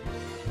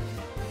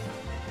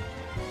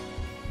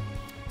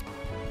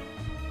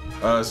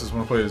 It says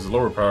when played as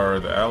lower power,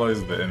 the allies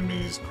of the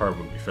enemy's card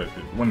will be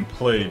affected. When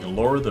played,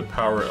 lower the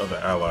power of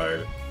the allied.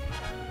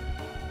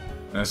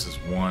 And that's just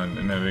 1,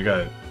 and then they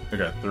got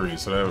 3,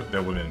 so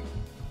that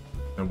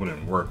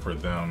wouldn't work for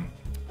them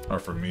or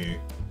for me.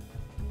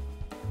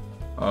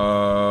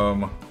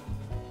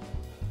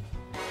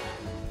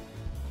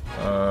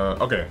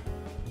 Okay.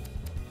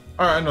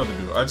 Alright, I know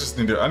what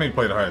to do. I need to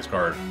play the highest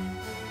card.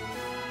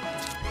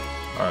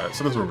 Alright,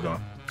 so that's what we're doing.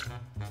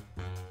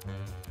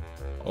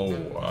 Oh,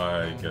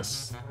 I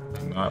guess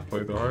not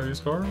play the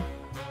highest card?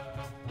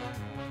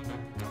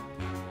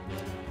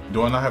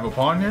 Do I not have a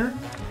pawn here?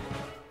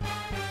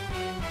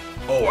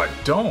 Oh, I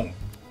don't.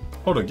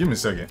 Hold on, give me a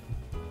second.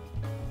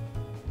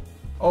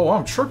 Oh,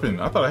 I'm tripping.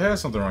 I thought I had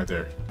something right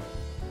there.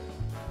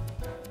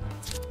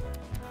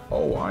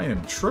 Oh, I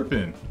am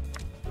tripping.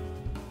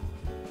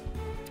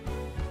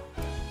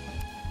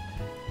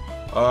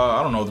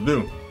 I don't know what to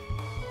do.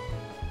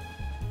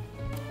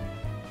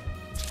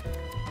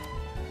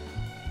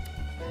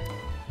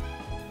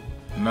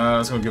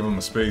 Nah, it's gonna give him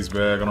a space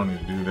back. I don't need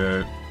to do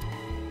that.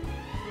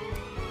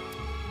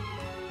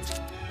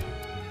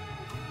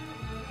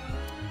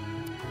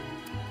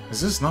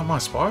 Is this not my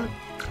spot?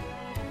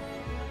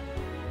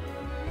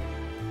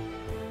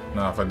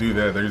 Nah, if I do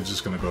that, they're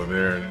just gonna go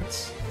there and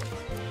it's...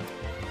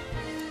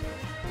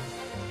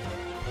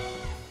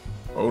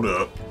 Hold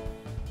up.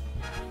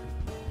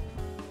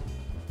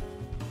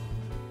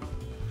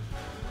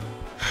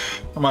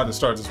 I might have to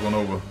start this one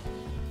over.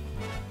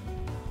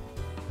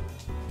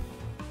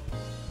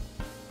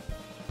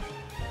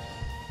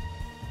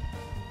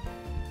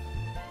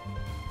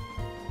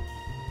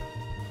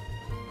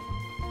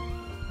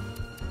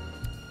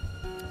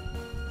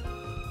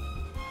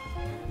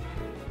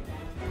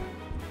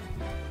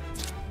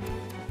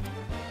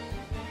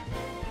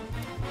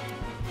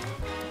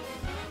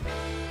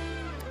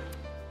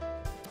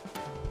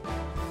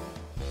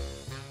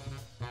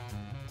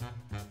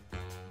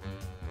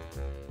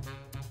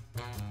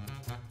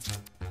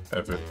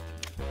 F it.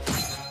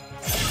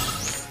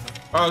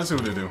 Alright, let's see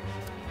what they do.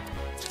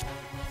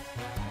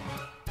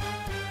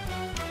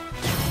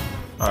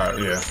 Alright,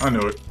 yeah, I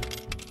knew it.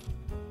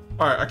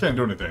 Alright, I can't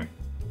do anything.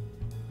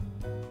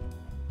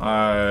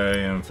 I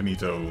am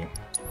finito.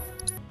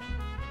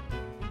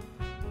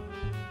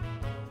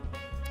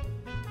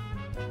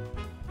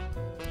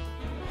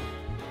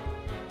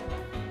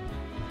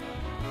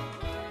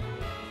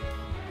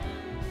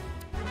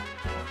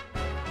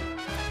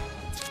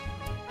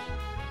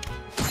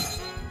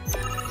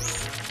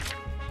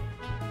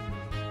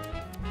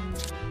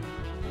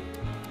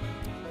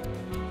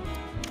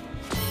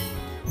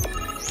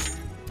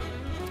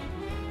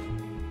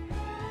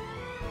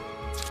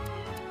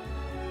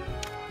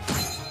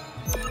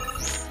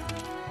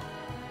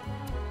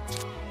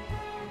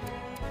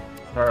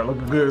 Alright,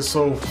 looking good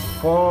so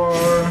far.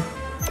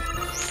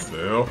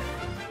 Well.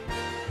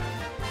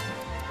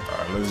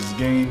 Alright, let's just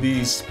gain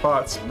these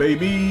spots,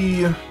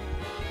 baby.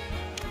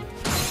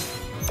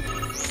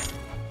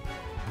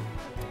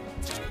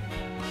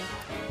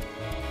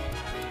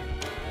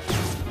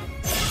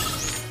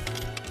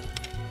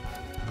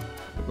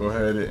 Go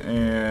ahead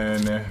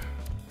and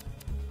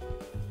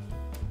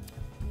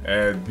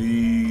add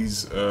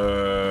these.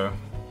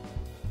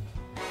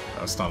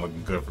 That's not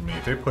looking good for me.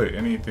 If they put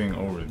anything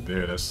over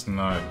there, it's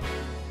not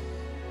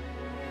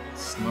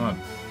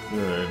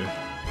good.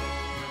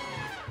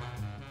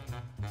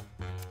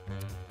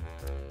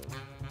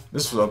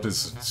 This was up to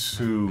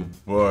 2,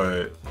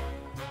 but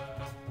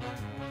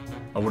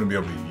I wouldn't be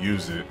able to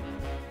use it.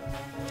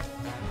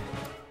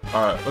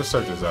 Alright, let's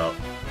check this out.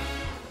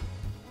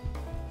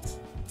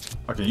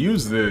 I can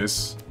use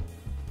this.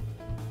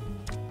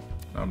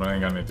 No, but I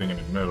ain't got anything in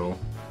the middle.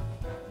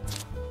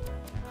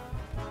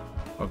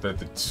 Up that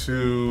to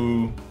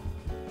 2.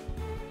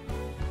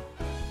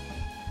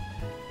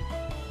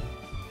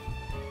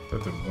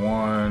 That to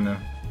 1.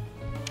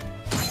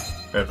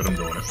 F it, I'm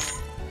doing it.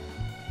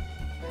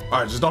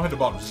 Alright, just don't hit the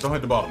bottom. Just don't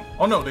hit the bottom.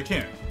 Oh no, they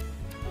can't.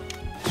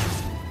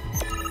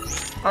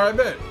 Alright,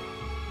 bet.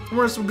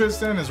 We're in some good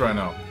standings right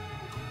now.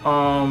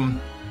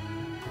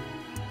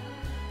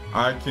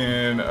 I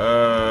can,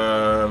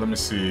 let me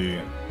see.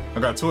 I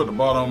got 2 at the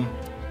bottom.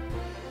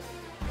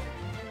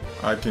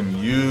 I can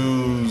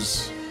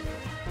use...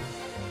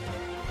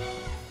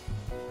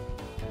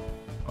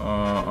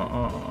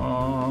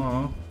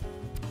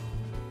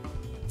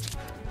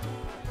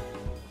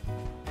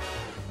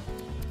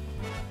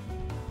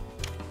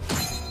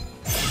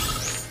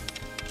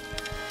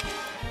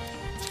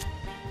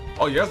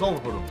 Oh yeah, it's over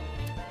for them.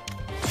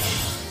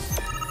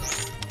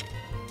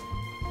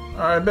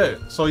 Alright,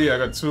 bet. So yeah, I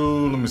got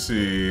 2. Let me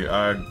see.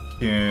 I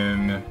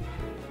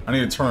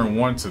need to turn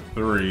 1 to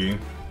 3.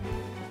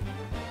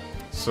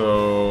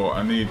 So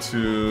I need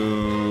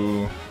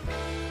to...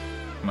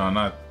 No,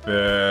 not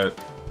that.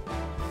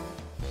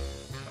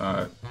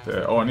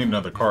 That. Oh, I need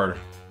another card.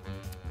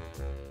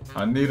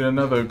 I need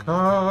another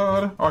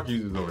card. Oh, I can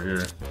use this over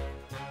here.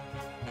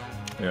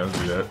 Yeah, let's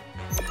do that.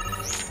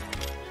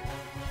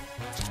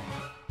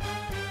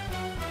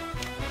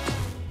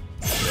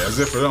 Yeah, that's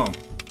it for them.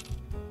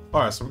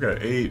 Alright, so we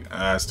got 8.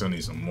 I still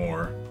need some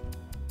more.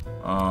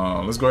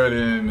 Let's go ahead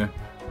and...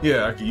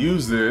 Yeah, I can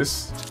use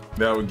this.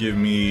 That would give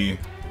me...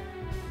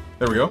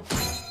 There we go.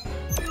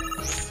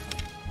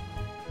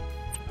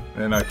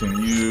 Then I can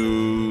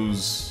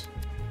use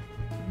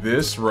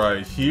this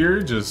right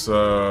here, just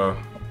a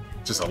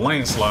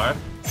landslide.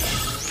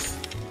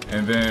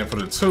 And then for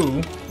the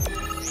 2,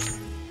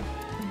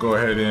 go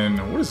ahead and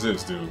what does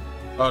this do?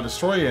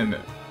 Destroy an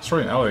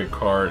ally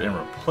card and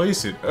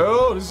replace it.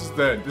 Oh, this is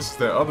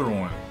that other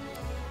one.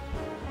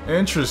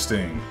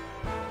 Interesting.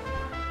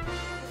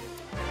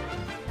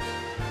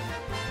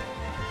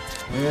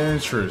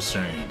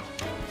 Interesting.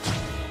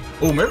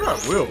 Oh, maybe I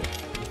will.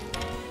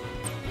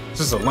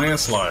 Just a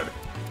landslide.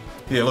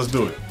 Yeah, let's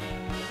do it.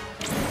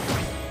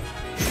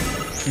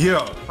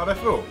 Yeah, how'd that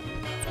feel?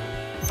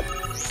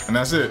 And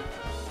that's it.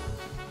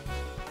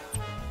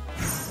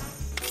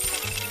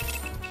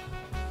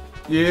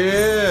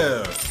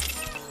 Yeah.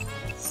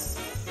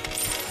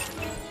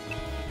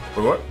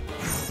 Wait, what?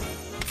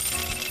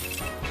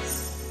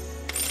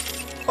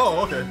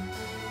 Oh, okay.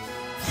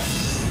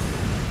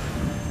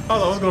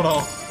 Hold on, what's going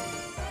on?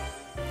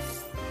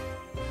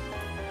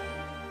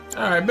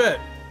 Alright, bet.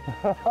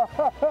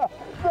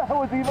 That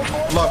was even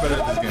more a lot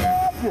better at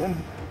this game.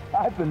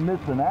 I've been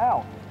missing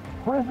out.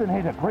 Prison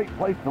ain't a great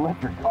place to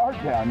let your guard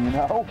down, you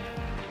know?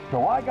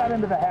 So I got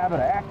into the habit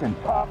of acting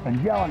tough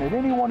and yelling at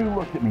anyone who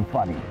looked at me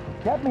funny.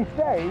 Kept me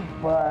safe,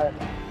 but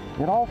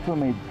it also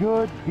made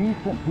good,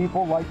 decent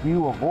people like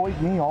you avoid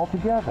me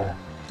altogether.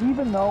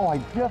 Even though I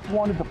just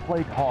wanted to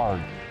play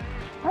cards.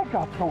 I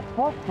got so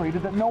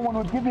frustrated that no one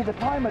would give me the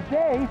time of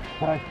day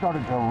that I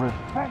started to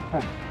respect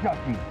the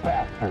judgy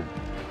bastards.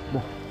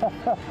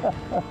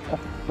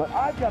 But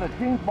I've got to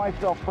change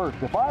myself first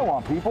if I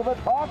want people to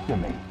talk to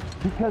me.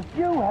 Because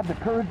you had the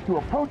courage to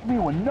approach me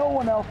when no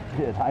one else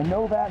did. I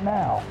know that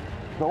now.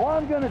 So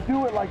I'm going to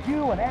do it like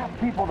you and ask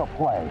people to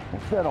play,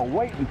 instead of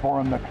waiting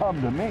for them to come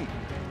to me.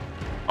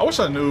 I wish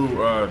I knew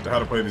how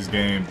to play this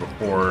game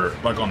before,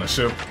 like on the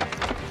ship.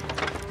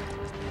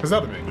 Because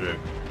that would have been good.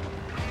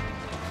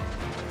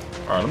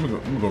 Alright,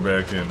 let me go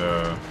back and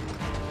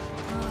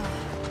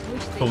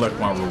collect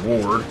my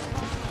reward.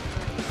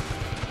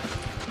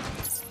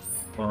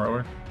 Going the right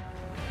way?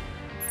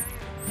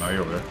 No,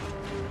 you're over there.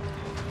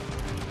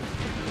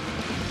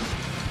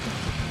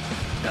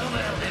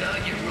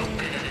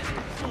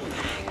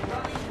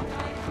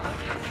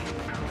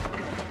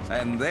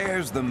 And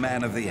there's the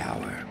man of the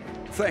hour.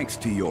 Thanks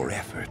to your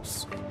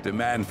efforts.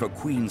 Demand for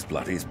Queen's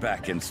Blood is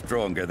back and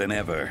stronger than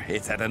ever.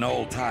 It's at an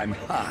all-time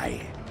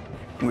high.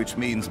 Which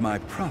means my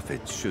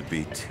profits should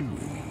be too.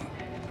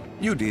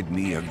 You did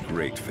me a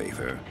great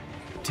favor.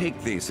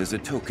 Take this as a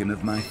token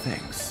of my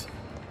thanks.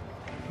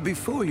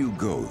 Before you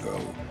go,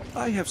 though,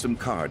 I have some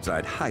cards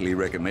I'd highly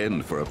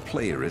recommend for a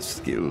player as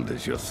skilled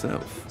as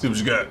yourself. See what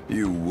you got.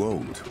 You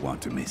won't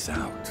want to miss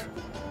out.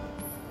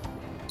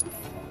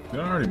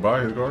 Did I already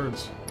buy his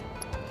cards?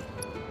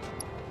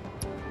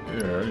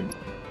 Yeah,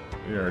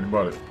 I already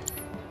bought it.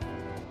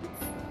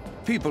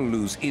 People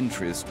lose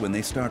interest when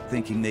they start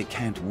thinking they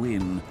can't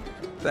win.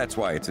 That's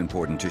why it's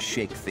important to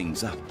shake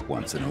things up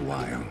once in a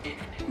while.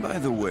 By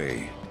the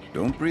way,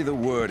 don't breathe a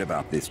word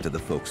about this to the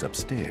folks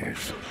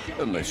upstairs,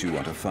 unless you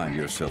want to find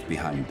yourself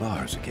behind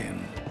bars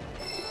again.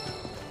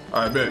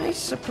 I bet. I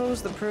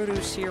suppose the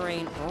produce here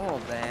ain't all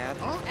bad.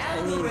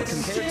 I mean,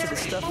 compared to the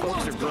stuff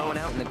folks are growing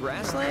out in the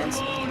grasslands,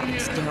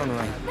 it's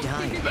downright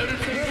dying. But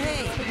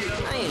hey,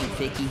 I ain't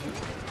picky.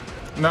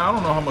 Now, I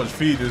don't know how much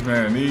feed this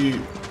man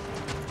need,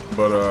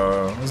 but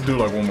let's do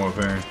like one more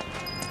thing.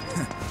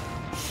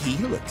 He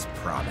looks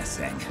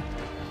promising.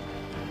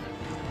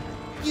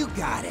 You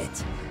got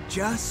it.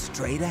 Just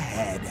straight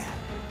ahead.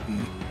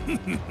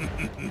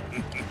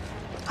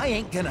 I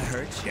ain't gonna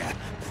hurt you,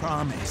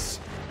 promise.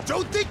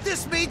 Don't think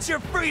this means you're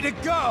free to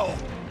go!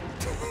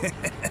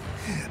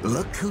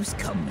 Look who's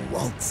come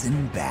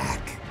waltzing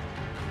back.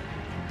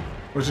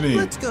 What you need?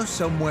 Let's go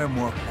somewhere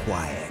more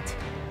quiet.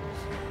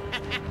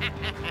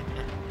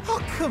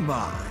 Oh, come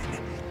on.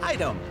 I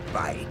don't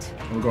bite.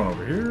 We're going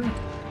over here.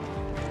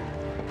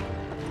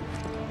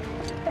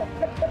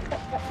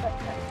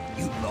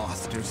 You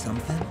lost or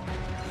something?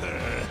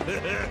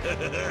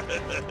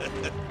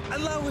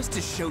 Allow us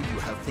to show you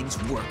how things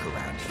work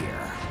around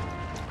here.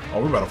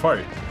 Oh, we about to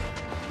fight.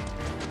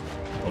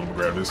 Oh, let me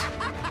grab this.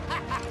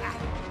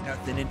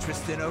 Nothing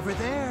interesting over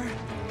there.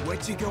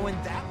 What you going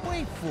that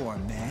way for,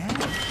 man?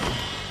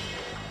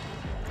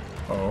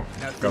 Oh,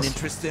 nothing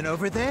interesting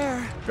over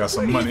there. Got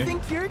some Where money. do you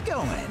think you're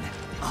going?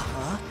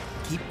 Uh-huh.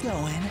 Keep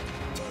going.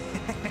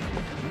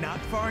 Not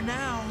far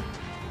now.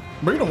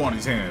 But you don't want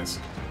these hands.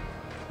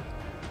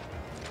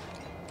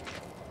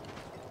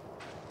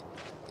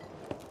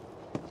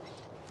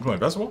 You playing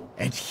basketball?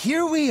 And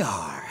here we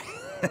are.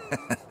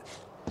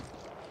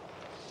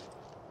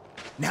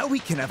 Now we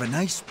can have a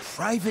nice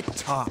private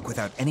talk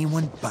without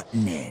anyone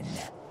butting in.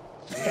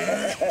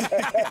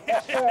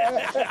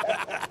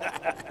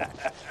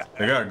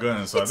 They got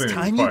guns, so I think it's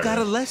time you got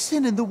a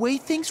lesson in the way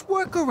things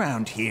work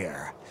around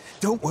here.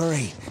 Don't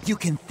worry, you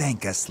can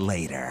thank us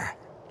later.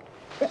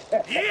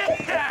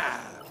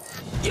 Yeah!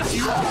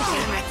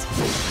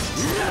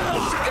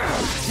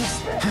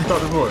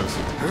 Thought it was.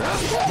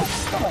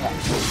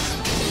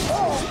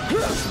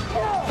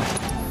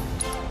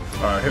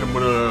 Alright, hit him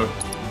with a.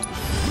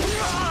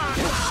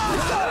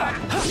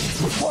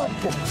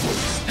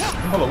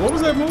 Hold on, what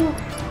was that move?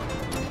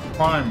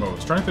 Climb mode,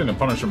 strengthen and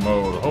punisher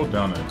mode. Hold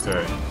down and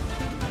attack.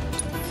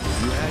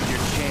 You had your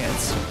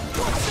chance.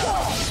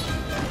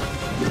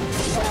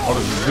 Oh,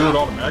 does it do it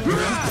automatically?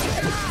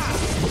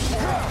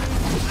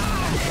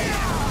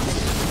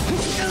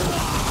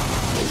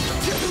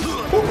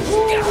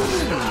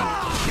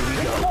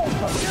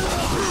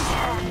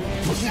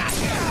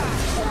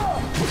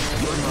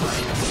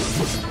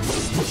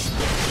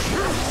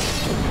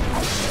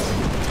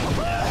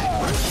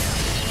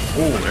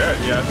 Oh,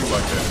 yeah, I do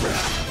like that.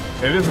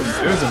 It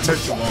doesn't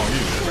take too long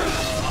either.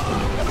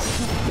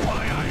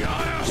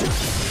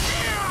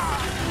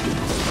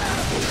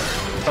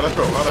 How'd that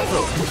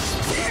feel?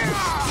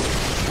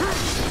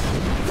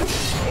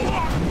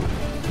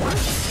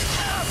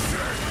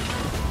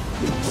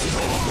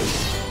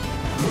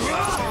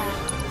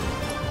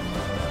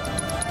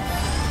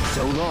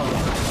 So long.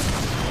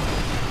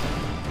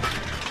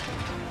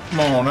 Come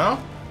on now.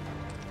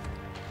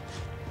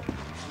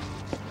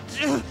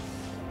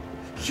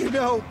 You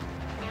know,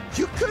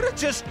 you could have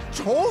just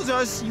told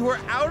us you were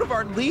out of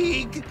our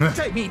league.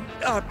 I mean,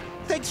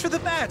 thanks for the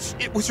match.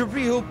 It was a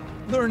real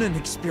learning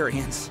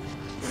experience.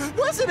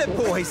 Wasn't it,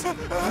 boys?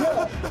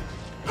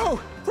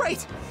 Oh,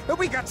 right.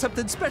 We got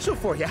something special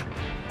for you.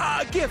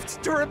 A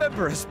gift to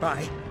remember us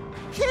by.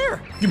 Here.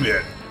 Give me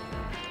that.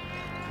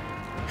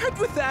 And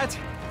with that,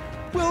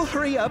 we'll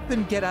hurry up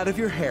and get out of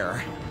your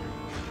hair.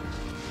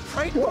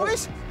 Right,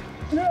 boys?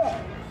 Yeah.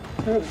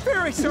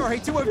 Very sorry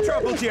to have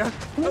troubled you,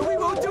 but we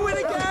won't do it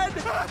again.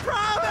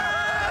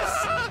 Promise!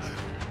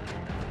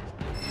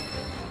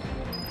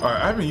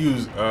 Alright, I haven't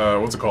used,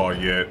 what's it called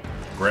yet?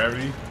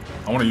 Gravity?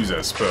 I want to use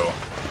that spell.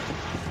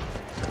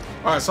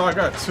 Alright, so I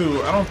got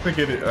two. I don't think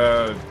it,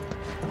 I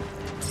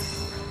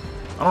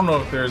don't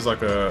know if there's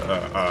like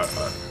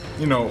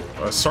you know,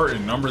 a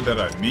certain number that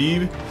I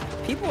need.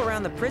 People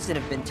around the prison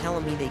have been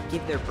telling me they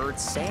give their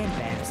birds sand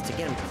baths to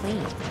get them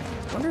clean.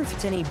 Wonder if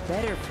it's any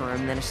better for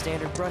them than a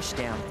standard brush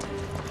down.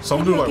 So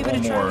I'm gonna do like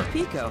Maybe one I'll more. give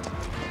it a try with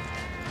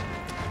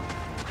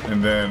Piko.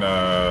 And then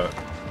I'm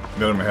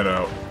gonna head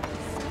out.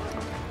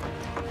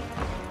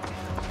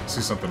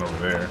 See something over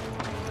there.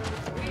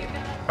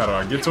 How do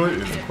I get to it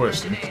is the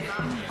question.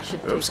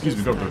 Oh, excuse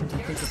me, go ahead. To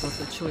think about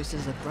the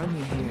choices that run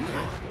you here.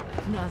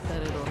 Not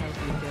that it'll help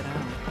you get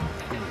out.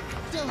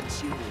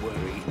 Don't you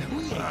worry.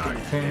 I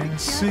can't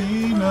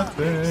see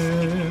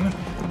nothing.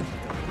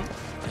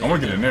 I wanna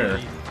get in there.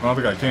 I don't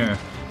think I can.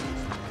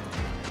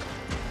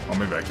 Oh,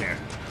 maybe I can.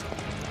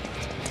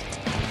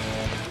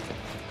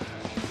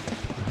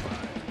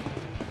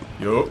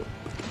 Yup.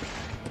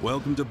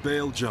 Welcome to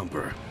Bale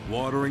Jumper,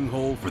 watering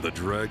hole for the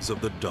dregs of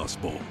the Dust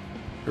Bowl.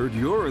 Heard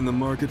you're in the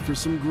market for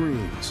some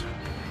greens.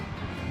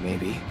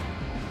 Maybe.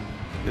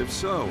 If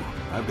so,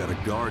 I've got a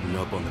garden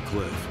up on the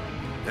cliff.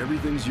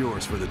 Everything's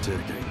yours for the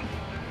taking.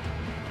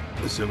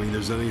 Assuming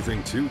there's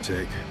anything to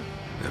take.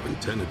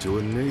 Haven't tended to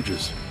it in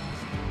ages.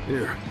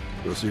 Here,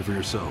 go see for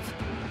yourself.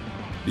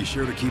 Be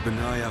sure to keep an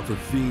eye out for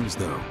fiends,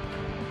 though.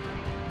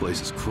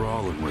 Place is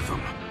crawling with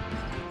them.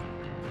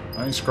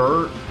 Nice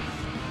skirt.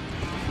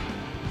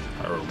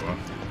 Alright, we're going.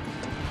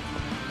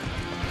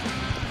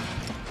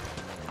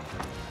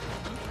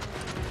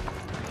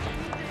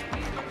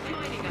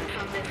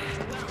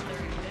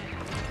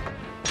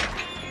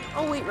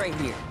 I'll wait right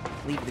here.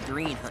 Leave the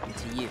green hunting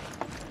to you.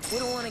 We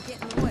don't want to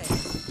get in the way.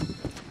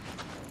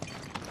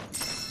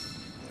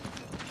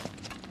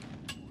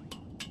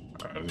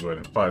 Alright, let's go ahead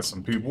and fight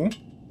some people.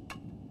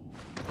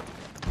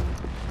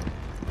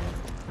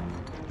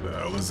 What the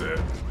hell is that?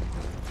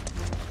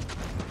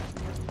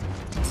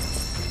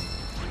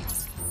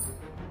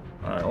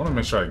 Alright, I want to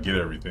make sure I get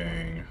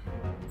everything.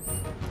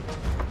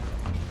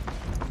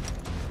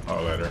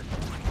 Oh, later.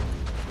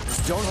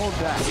 Don't hold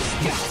back.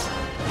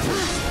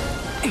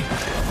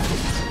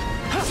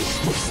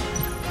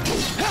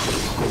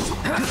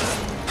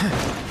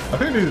 I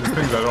think these are the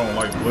things I don't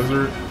like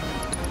Blizzard.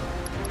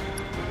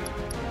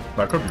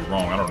 But I could be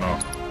wrong, I don't know.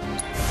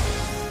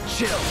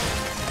 Chill.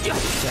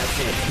 That's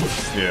it.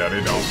 Yeah,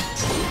 they don't.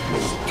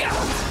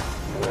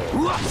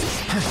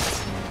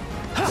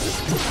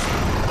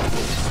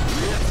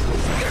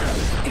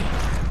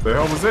 The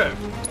hell was that?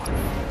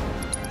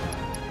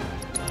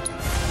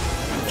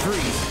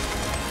 Freeze.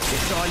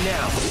 It's on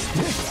now.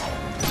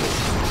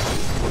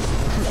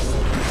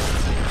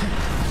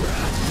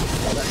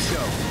 Let's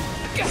go.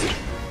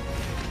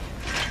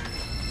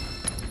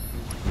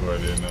 Go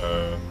ahead and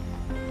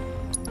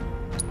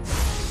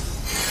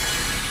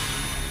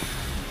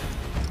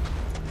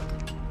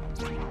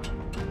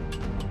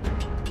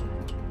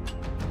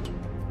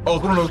oh,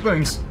 it's one of those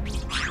things.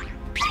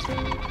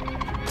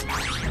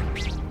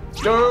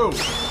 Yo!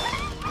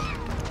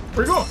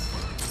 Where you going?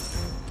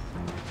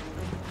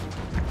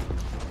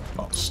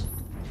 Oh,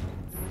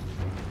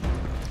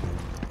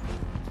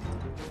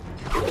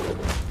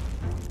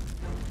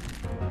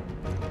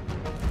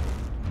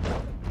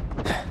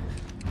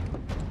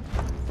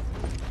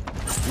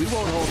 we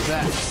won't hold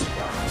back.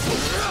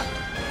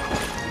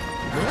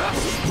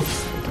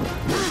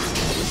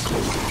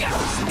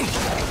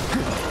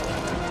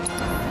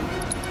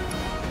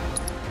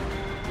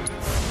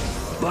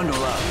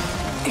 Bundle up.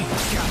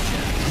 Gotcha.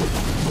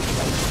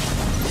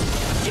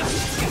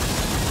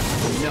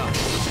 No.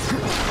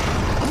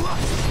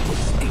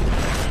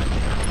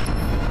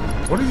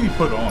 what did he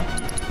put on?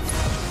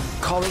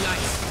 Calling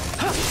ice.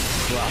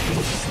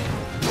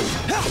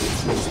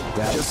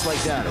 Just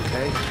like that,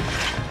 okay?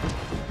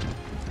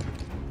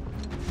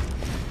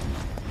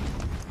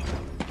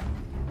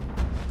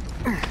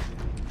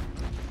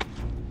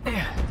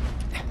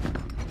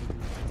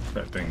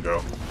 That thing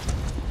go.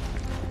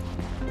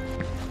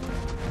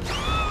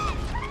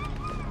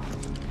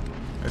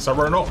 Hey, stop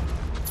running off.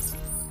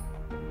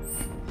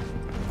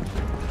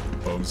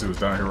 Oh, let me see what's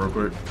down here real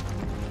quick.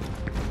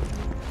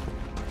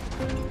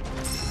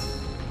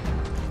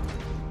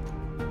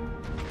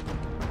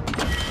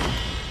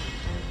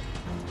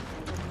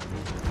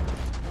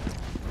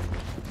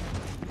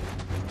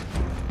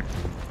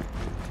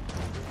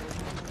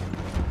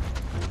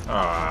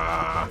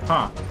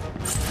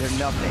 They're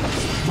nothing.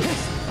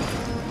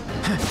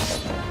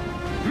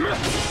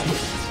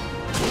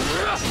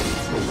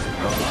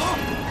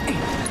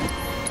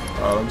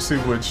 Let me see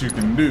what you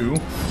can do.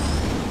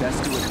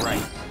 Best do it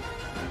right.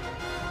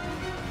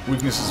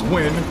 Weakness is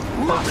wind.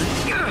 Perfect.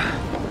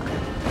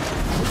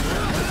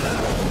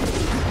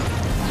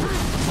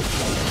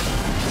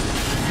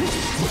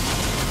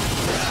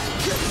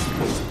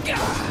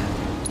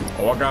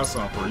 Oh, I got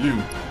something for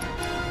you.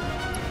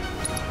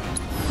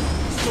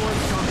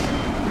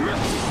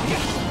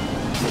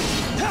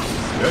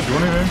 Yeah, do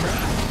anything?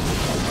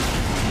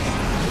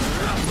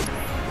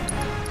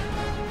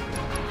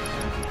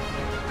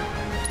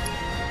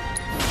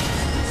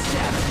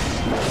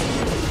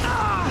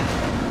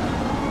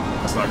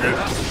 That's not good.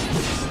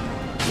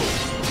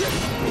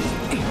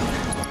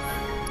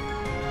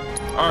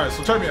 Alright,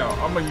 so check me out.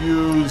 I'm gonna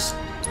use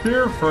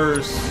spear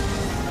first.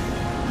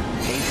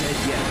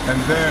 And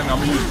then I'm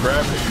gonna use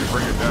gravity to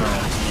bring it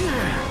down.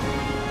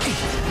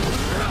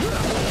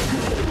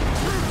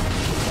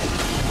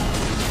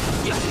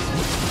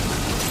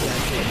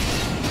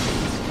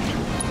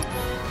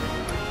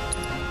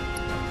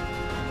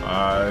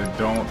 I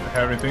don't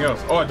have anything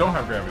else. Oh, I don't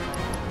have gravity.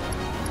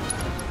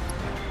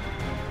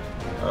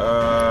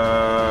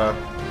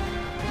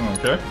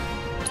 Okay.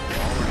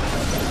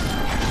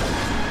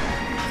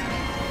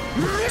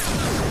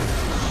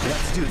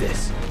 Let's do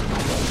this.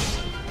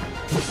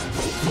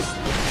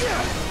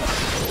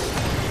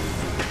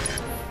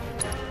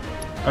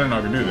 I didn't know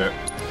I could do that.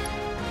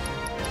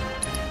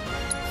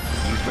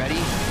 Ready?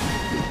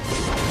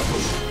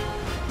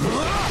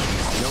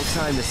 No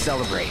time to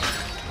celebrate.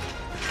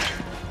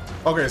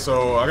 Okay,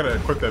 so I gotta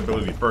equip that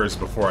ability first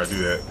before I do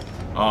that.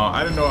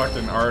 I didn't know I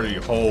can already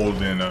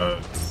hold and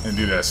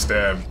do that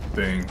stab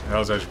thing. That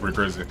was actually pretty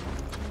crazy.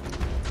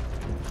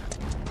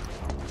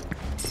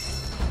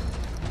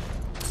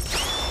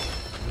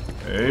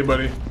 Hey,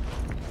 buddy.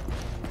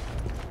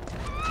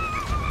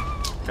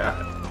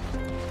 God.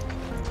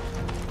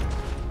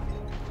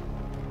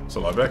 There's a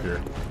lot back here.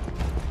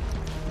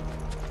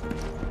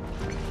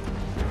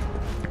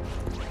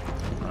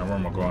 Alright, where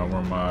am I going?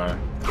 Where am I?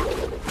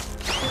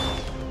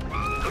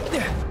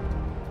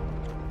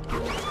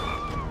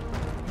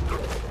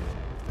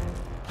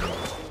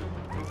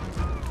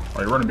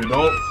 Are you running, big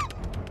dog?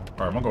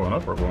 Alright, am I going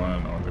up or going?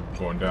 I think I'm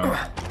going down.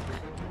 Alright,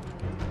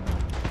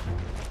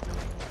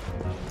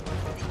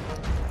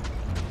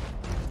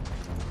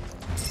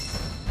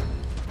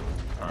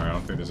 I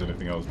don't think there's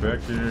anything else back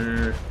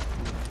here.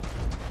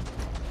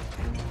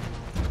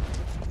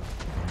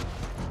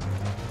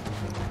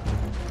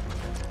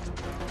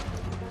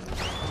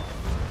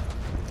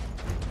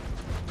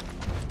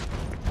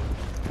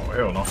 Oh,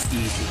 hell no.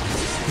 Easy.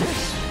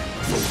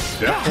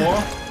 Death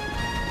claw?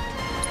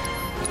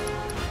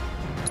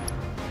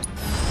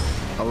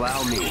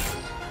 Allow me.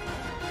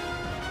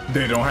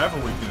 They don't have a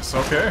weakness,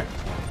 okay.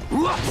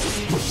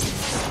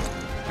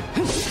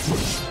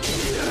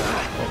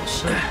 Oh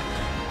shit.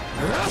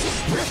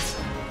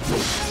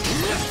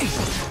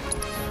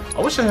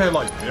 I wish I had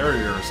like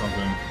barrier or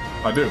something.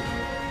 I do.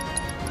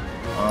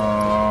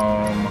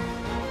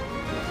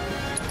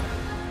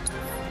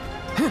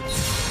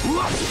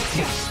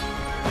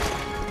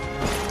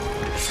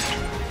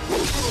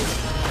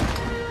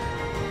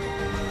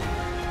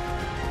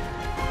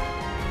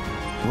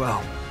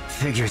 Well,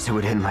 figures it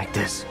would end like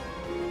this.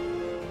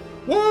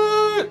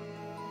 What?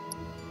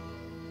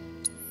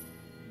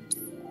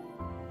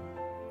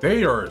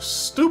 They are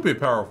stupid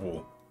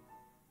powerful.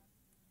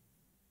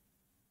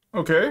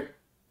 Okay.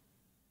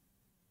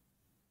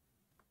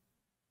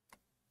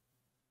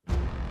 I'm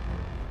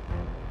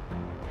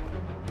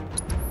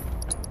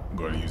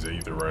going to use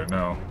Aether right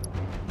now.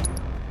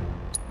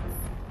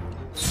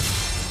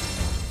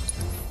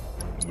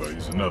 I'm going to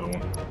use another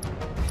one.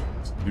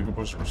 Piko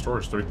push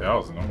restores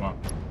 3,000. Oh wow.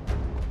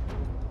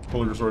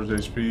 Fully restores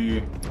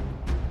HP.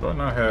 Do I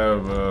not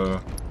have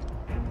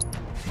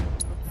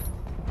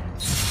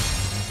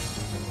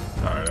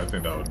Alright, I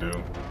think that would do.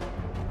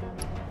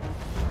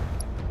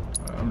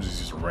 I'm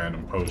just using a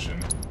random potion.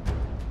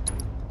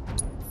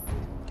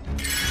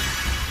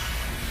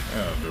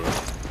 That'll do it.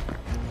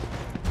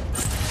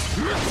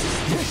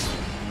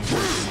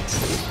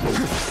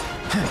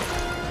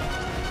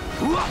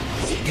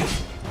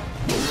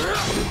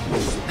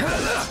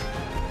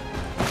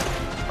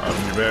 Alright, let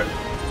me back.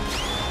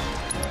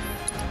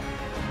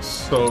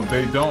 So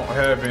they don't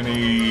have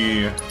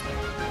any.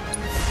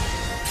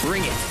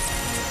 Bring it.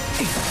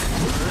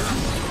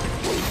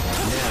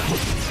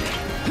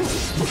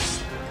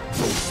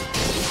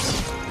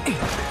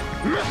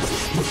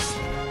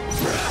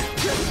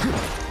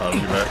 I'll be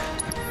back.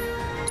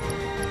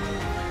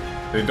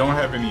 They don't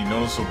have any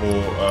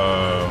noticeable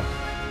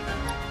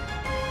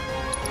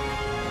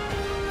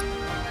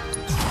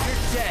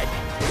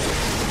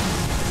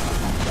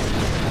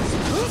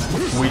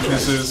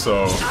weaknesses,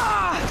 so I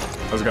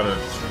just gotta.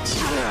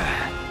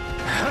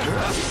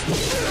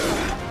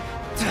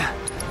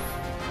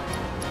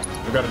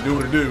 I gotta do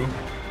what I do.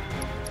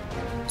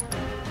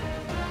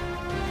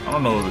 I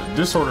don't know.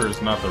 Disorder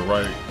is not the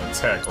right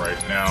attack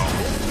right now.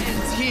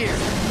 It's here.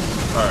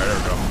 All right, there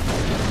we go.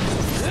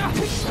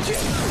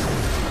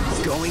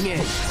 Going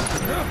in.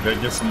 That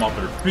gets them off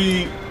their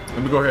feet.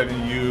 Let me go ahead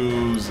and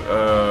use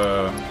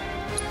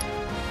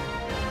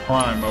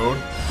Prime mode.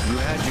 You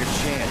had your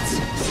chance.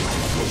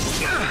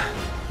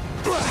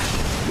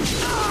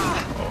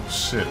 Oh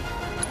shit.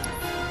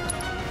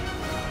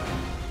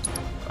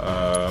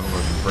 I'm gonna be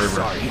braver.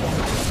 Sorry.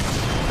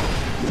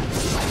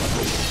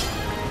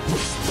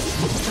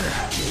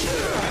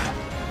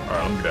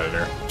 Alright, let me get out of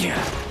there.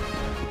 Yeah.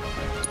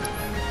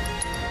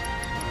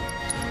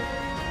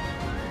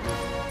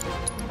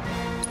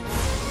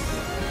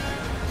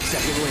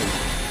 Second wind.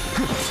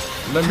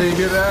 Let me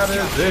get out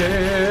of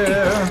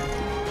there.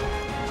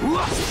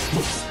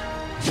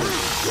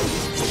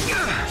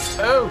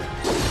 Oh!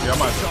 Yeah, I'm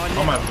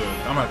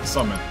gonna have to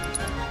summon.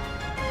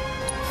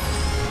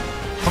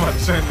 I'm gonna have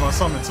to change my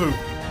summon too.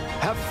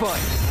 Have fun.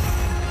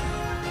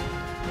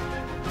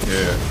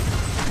 Yeah.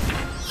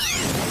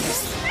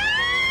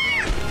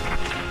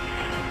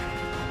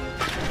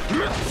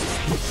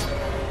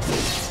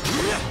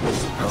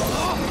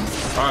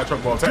 Alright,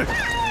 truck ball attack.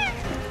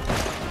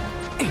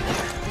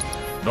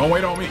 Don't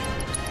wait on me.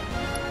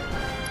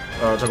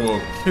 Truck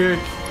ball kick.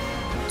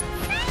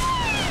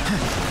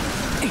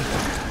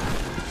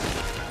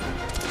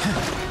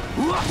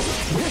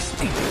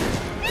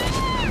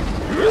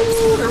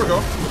 Ooh, there we go.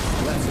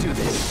 Let's do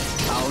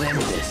this. I'll end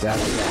this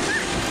after that.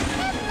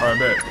 Alright,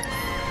 bet.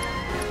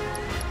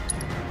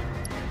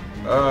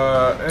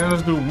 And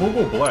let's do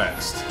Moogle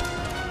Blast.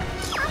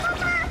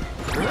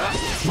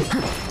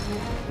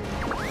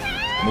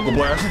 Moogle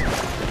blast.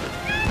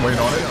 Waiting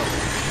on it.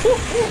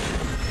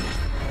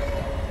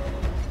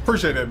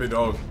 Appreciate that, big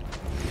dog.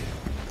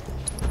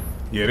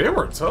 Yeah, they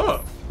were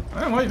tough. I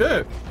didn't like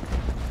that.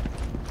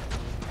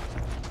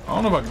 I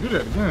don't know if I can do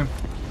that again.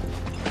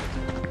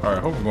 Alright,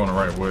 hope we're going the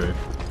right way.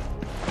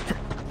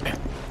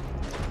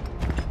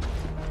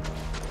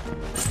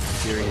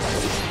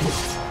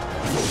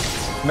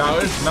 No,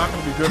 it's not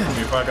going to be good for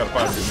me if I got to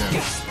fight it again.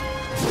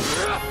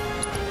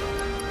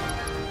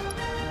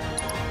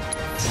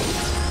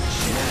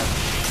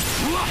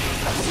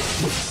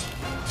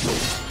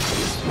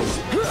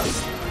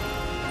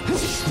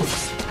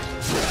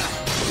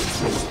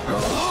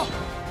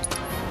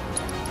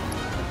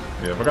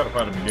 Yeah, if I got to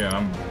fight him again,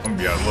 I'm going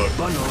to be out of luck.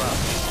 Bundle up.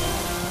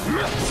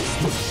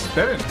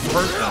 That didn't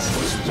hurt them,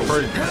 which is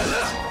crazy.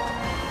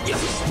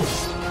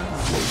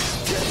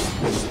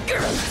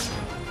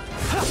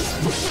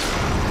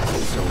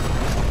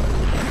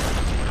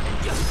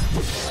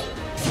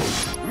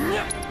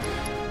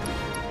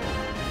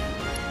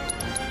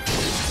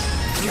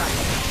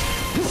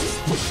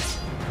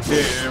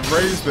 Yeah, it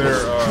raised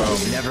their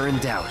never in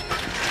doubt.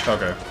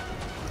 Okay.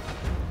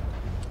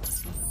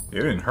 Yeah,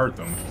 it didn't hurt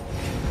them.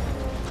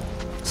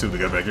 Let's see what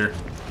they got back here.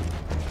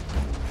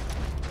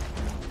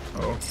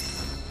 Oh.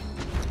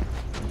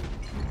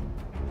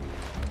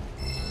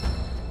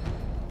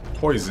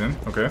 Poison,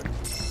 okay.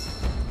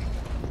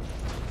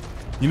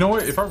 You know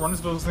what? If I run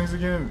into those things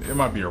again, it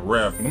might be a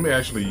wrap. Let me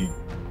actually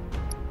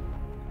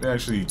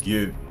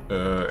get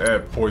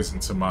add poison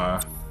to my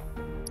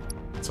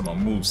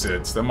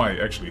movesets. That might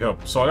actually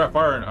help. So I got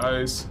fire and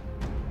ice,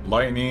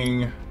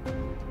 lightning,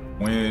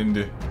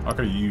 wind. I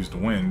could have used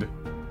wind.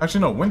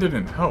 Actually, no, wind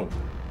didn't help.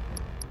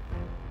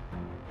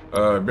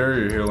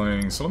 Barrier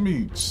healing. So let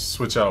me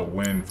switch out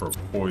wind for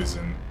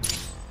poison.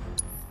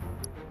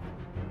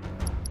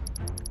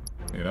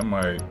 Yeah, that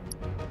might.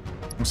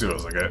 Let me see what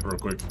else I got real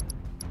quick.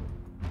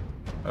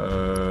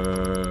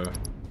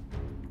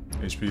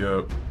 HP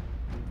up.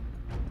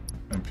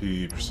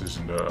 MP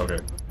precision. Okay.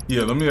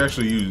 Yeah, let me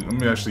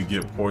actually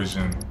get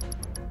poison.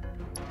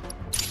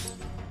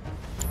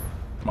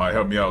 Might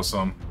help me out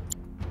some.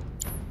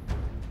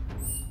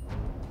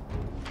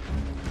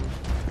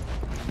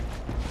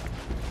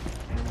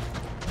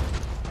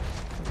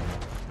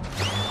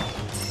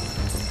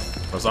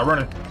 Let's start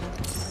running.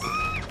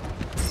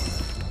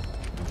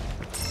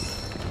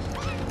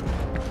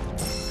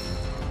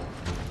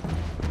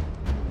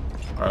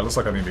 Alright, looks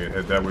like I need to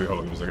head that way. Hold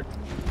on, give me a second.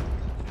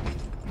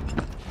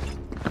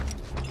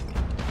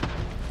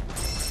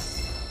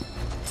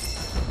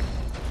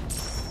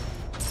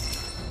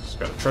 Just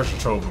got a treasure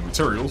trove of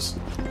materials.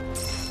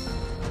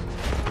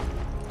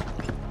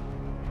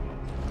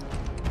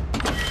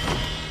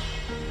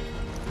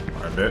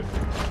 Alright, bet.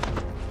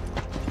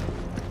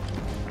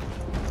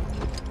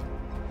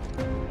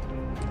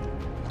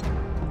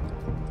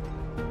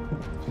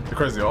 It's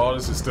crazy, all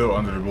this is still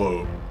under the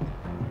globe.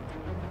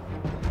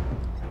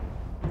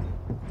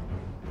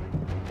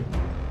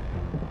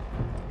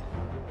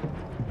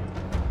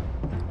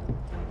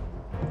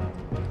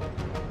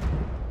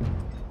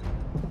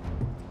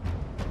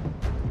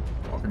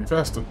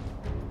 Faster.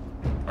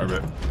 I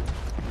bet.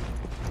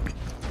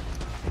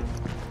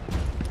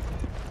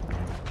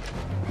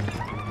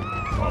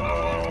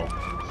 Oh,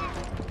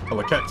 all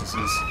the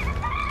cactuses.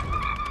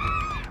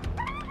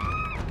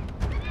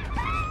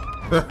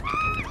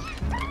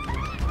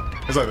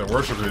 It's like they're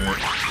worshiping it.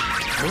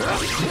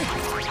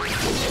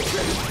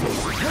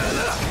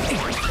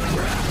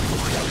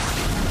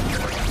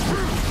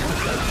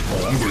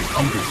 Oh,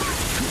 I'm good.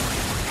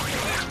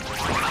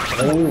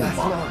 Oh my.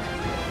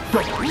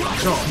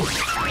 Jump.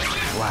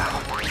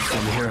 Wow,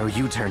 some hero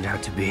you turned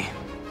out to be.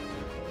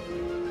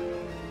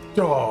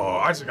 Yo,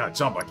 I just got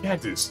jumped by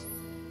cactus.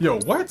 Yo,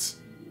 what?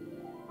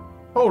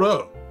 Hold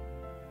up.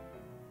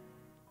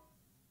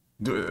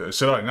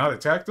 Should I not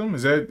attack them?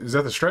 Is that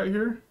the strat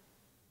here?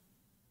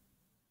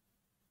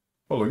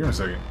 Hold on, give me a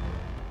second.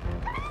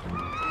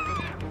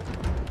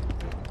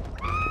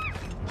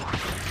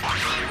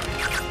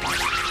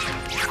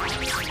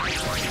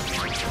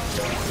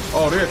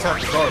 Oh, they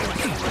attacked the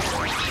garbage.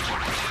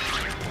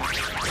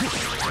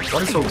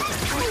 Why is so...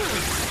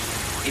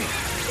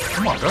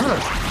 Oh my god.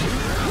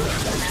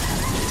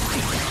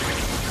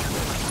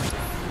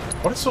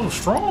 Why is so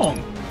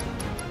strong?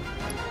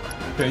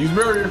 Can't use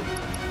barrier.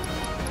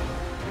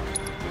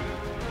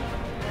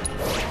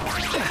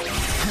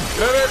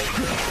 Get it!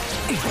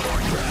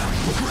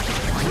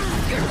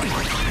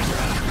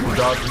 We're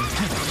dodging.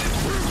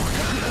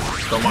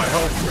 So my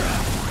health.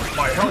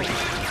 My health.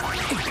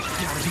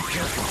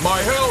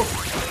 My health!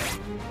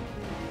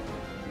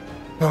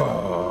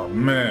 Oh,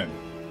 man.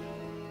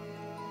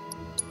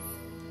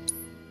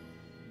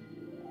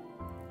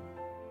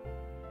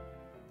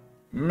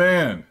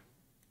 Man.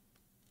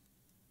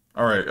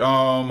 All right.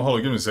 Hold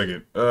on. Give me a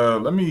second.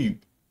 Let me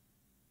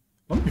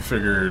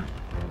figure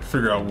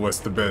out what's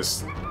the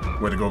best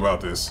way to go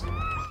about this.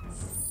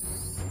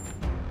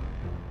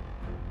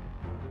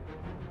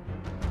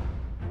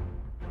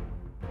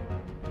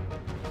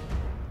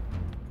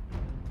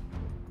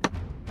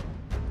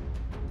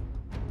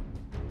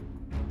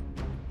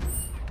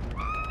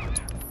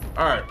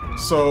 Alright,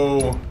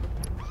 so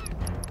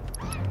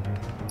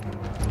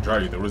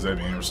dry ether, what does that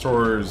mean?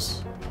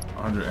 Restores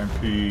 100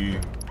 MP.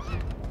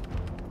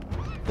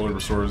 Fully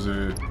restores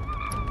it.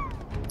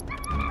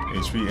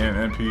 HP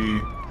and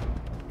MP.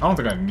 I don't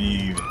think I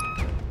need.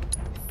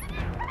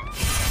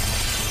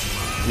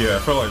 Yeah, I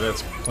feel like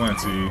that's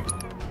plenty.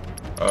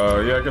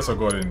 Yeah, I guess I'll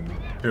go ahead and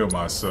heal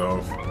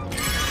myself.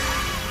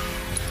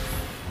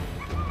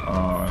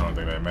 I don't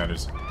think that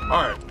matters.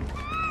 Alright.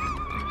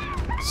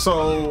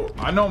 So,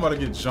 I know I'm about to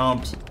get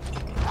jumped.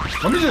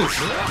 Let me just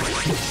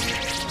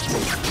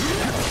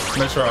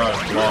make sure I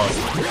block.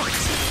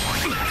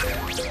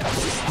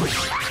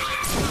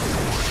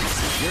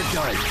 You're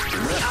done.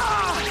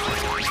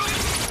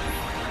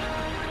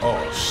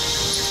 Oh,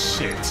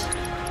 shit.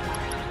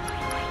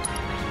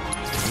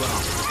 Well,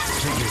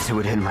 figures it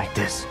would end like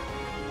this.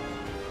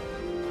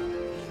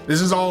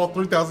 This is all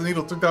 3,000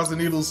 needles, 3,000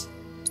 needles.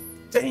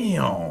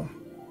 Damn.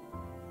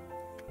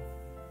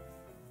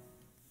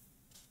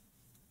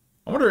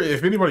 I wonder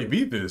if anybody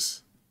beat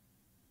this.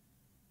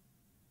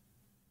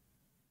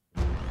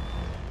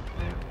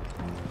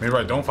 Maybe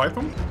I don't fight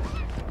them?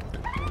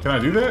 Can I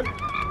do that?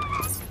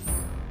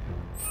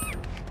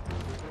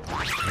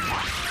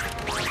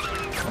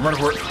 I'm running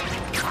for it.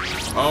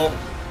 Oh.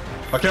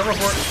 I can't run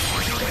for it.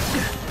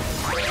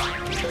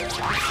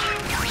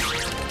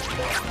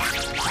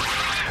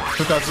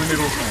 Took out 2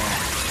 needles.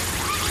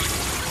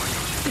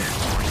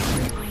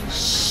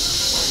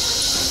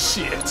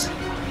 Shit.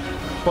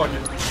 Fuck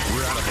it.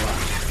 We're out of luck.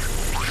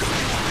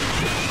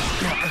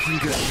 Not looking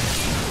good.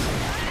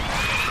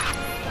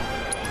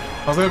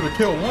 I was able to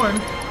kill one.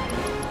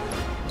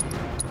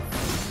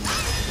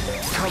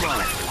 Come on.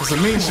 It's a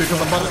mean shit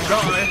because I'm about to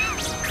die.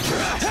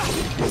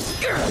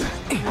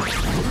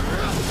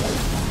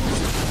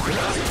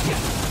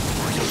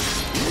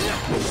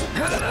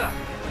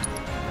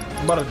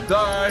 I'm about to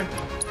die.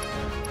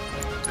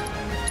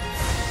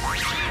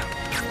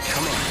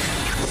 Come on.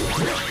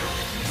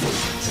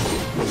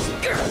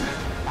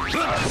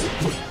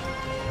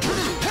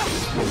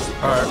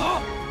 Alright.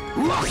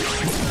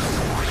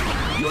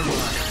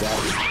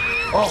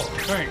 Oh,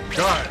 thank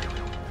God.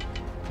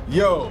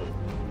 Yo.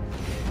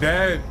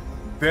 That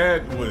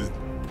was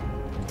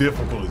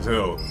difficult as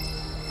hell.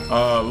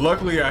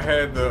 Luckily I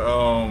had the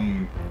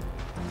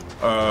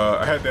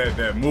I had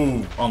that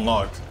move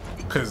unlocked.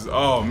 Cause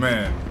oh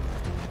man.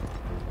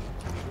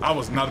 I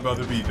was not about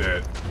to beat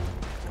that.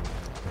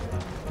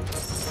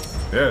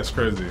 Yeah, it's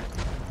crazy.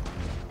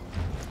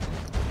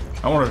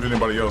 I wonder if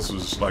anybody else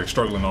was like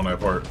struggling on that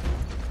part.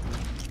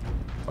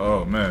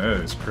 Oh man,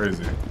 that is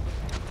crazy.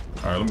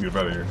 Alright, let me get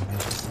out of here.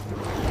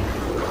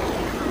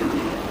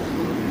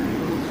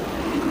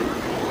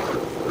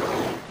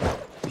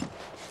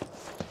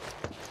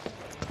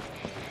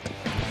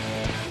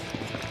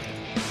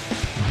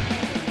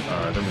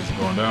 Alright, that means it's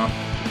going down.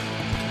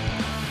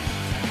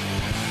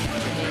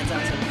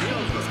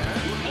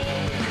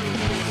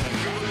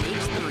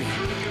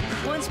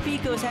 Once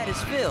Piko's had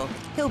his fill,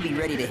 he'll be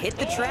ready to hit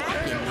the track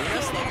and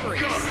race that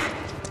race.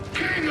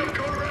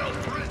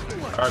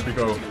 Alright,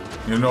 Piko.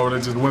 You know what I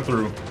just went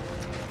through.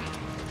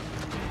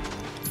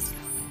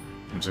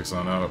 Let me check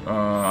something out.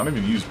 I didn't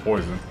even use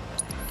poison.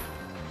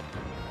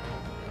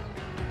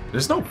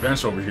 There's no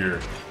bench over here,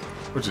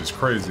 which is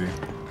crazy.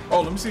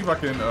 Oh, let me see if I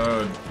can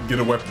get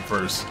a weapon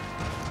first.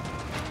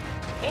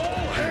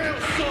 All hail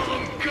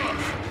Solemn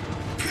Guts!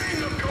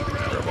 King of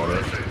Sorry about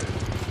that.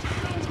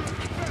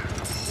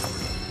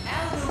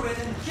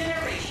 Algorithm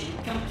generation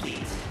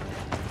complete.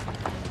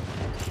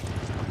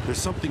 There's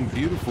something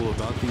beautiful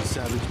about these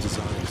savage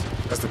designs.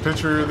 That's the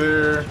picture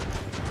there.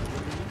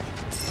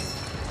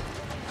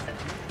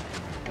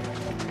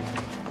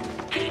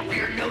 Keep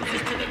your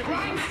noses to the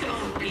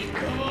grindstone, Pete.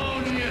 Come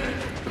on in.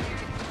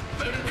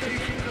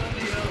 Meditations on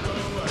the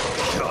outlaw life.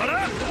 Shut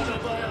up!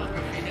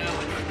 Autobiography now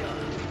it's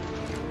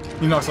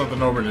done. You knocked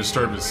something over and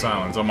disturbed his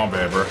silence. Oh, my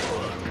bad, bro.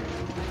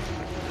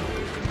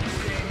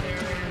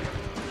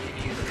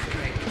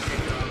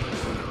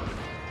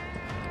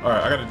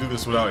 Alright, I gotta do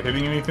this without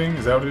hitting anything?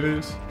 Is that what it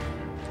is?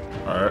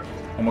 Alright,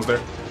 almost there.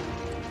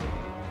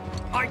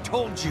 I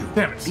told you.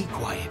 Damn it. Be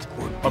quiet.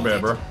 My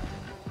bad, bro.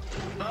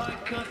 I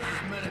cut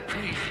this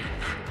meditation.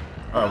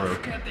 Alright, bro.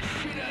 Scare the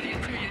shit out of you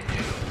till you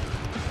do.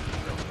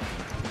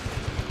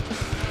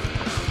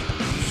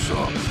 So.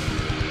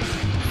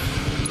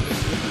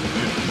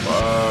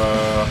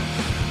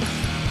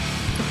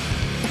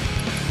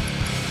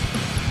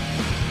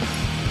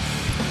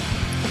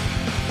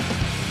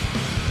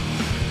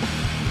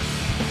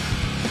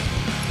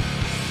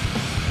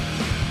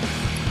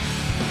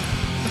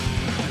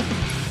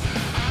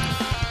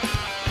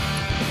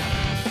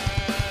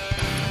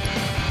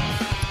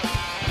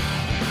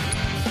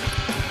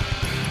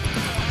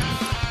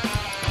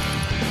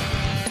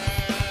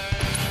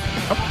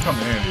 Come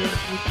in here.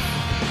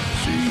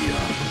 See ya.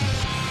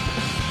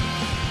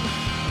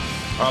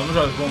 Alright, let me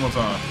try this one more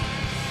time.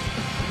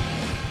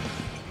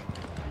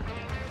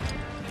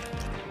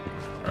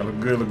 Alright, look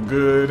good, look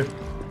good.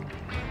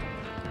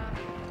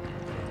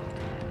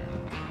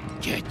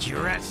 Get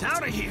your ass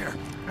out of here.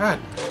 God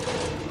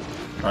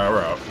Alright,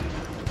 we're out.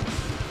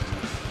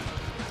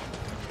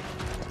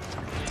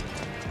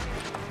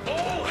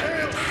 All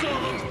hail,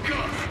 son of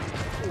God!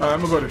 Alright,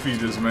 I'm gonna go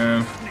defeat this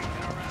man.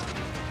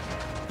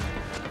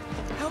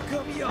 How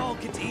come y'all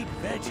get to eat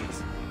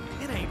veggies?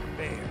 It ain't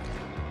fair.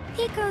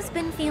 Piko's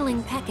been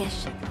feeling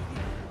peckish.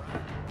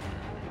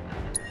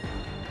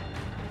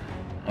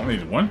 Only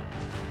need one?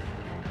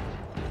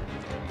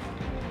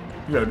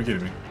 You gotta be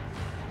kidding me.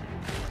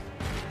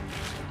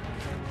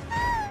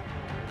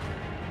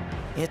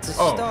 It's a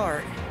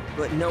start,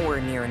 but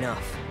nowhere near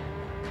enough.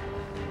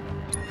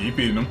 Keep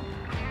eating them.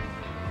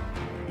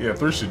 Yeah,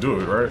 3 should do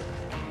it, right?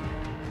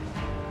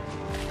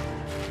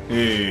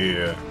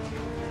 Yeah.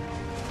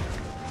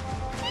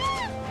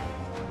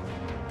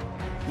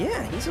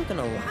 Yeah, he's looking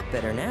a lot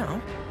better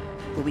now.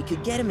 But we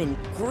could get him in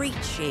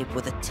great shape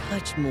with a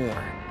touch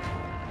more.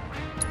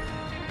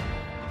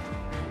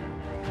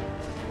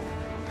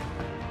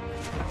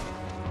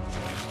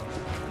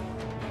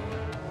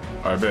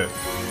 I bet.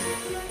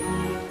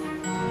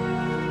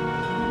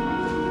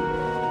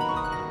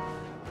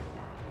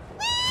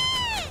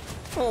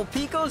 Oh,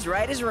 Piko's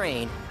right as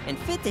rain, and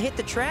fit to hit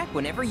the track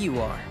whenever you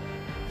are.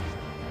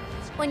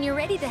 When you're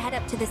ready to head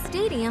up to the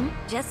stadium,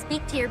 just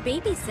speak to your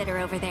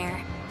babysitter over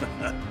there.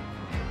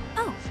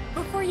 Oh,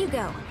 before you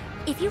go,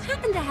 if you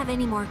happen to have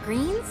any more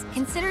greens,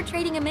 consider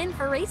trading them in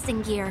for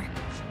racing gear.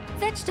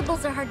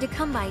 Vegetables are hard to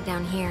come by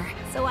down here,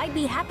 so I'd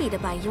be happy to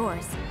buy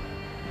yours.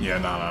 Yeah,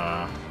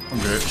 nah. I'm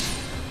good.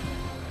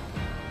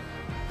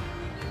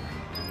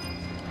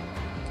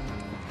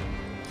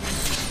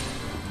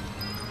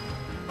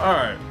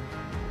 Alright.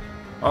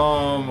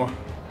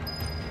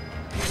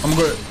 I'm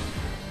good.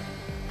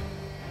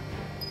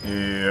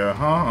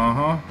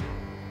 Yeah,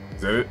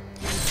 Is that it?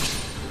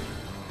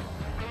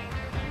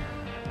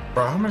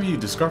 Bro, how many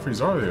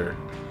discoveries are there?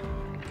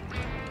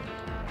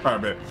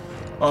 Alright, bet.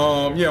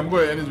 Yeah, I'm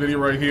going to end this video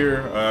right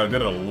here.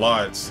 Did a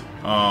lot.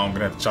 I'm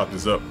gonna have to chop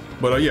this up.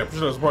 But yeah, for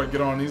sure, support,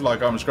 get on these, like,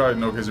 comment, subscribe,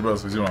 no case your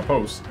brothers, see you on my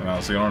post, and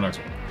I'll see you on the next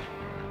one.